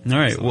 Yeah. All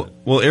right.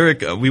 Well,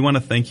 Eric, we want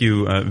to thank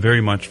you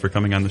very much for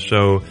coming on the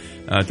show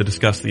to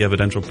discuss the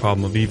evidential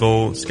problem of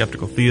evil,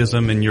 skeptical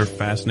theism, and your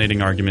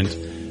fascinating argument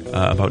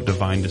about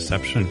divine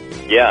deception.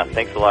 Yeah.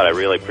 Thanks a lot. I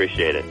really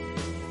appreciate it.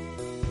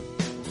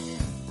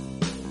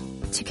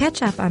 To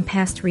catch up on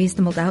past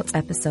Reasonable Doubts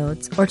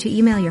episodes or to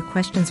email your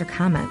questions or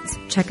comments,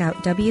 check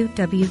out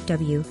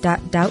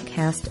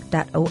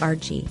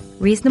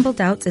www.doubtcast.org. Reasonable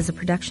Doubts is a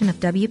production of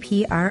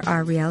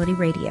WPRR Reality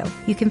Radio.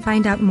 You can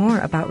find out more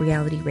about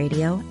Reality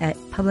Radio at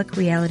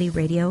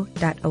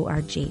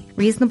publicrealityradio.org.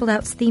 Reasonable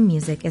Doubts theme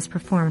music is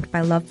performed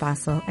by Love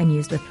Fossil and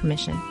used with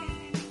permission.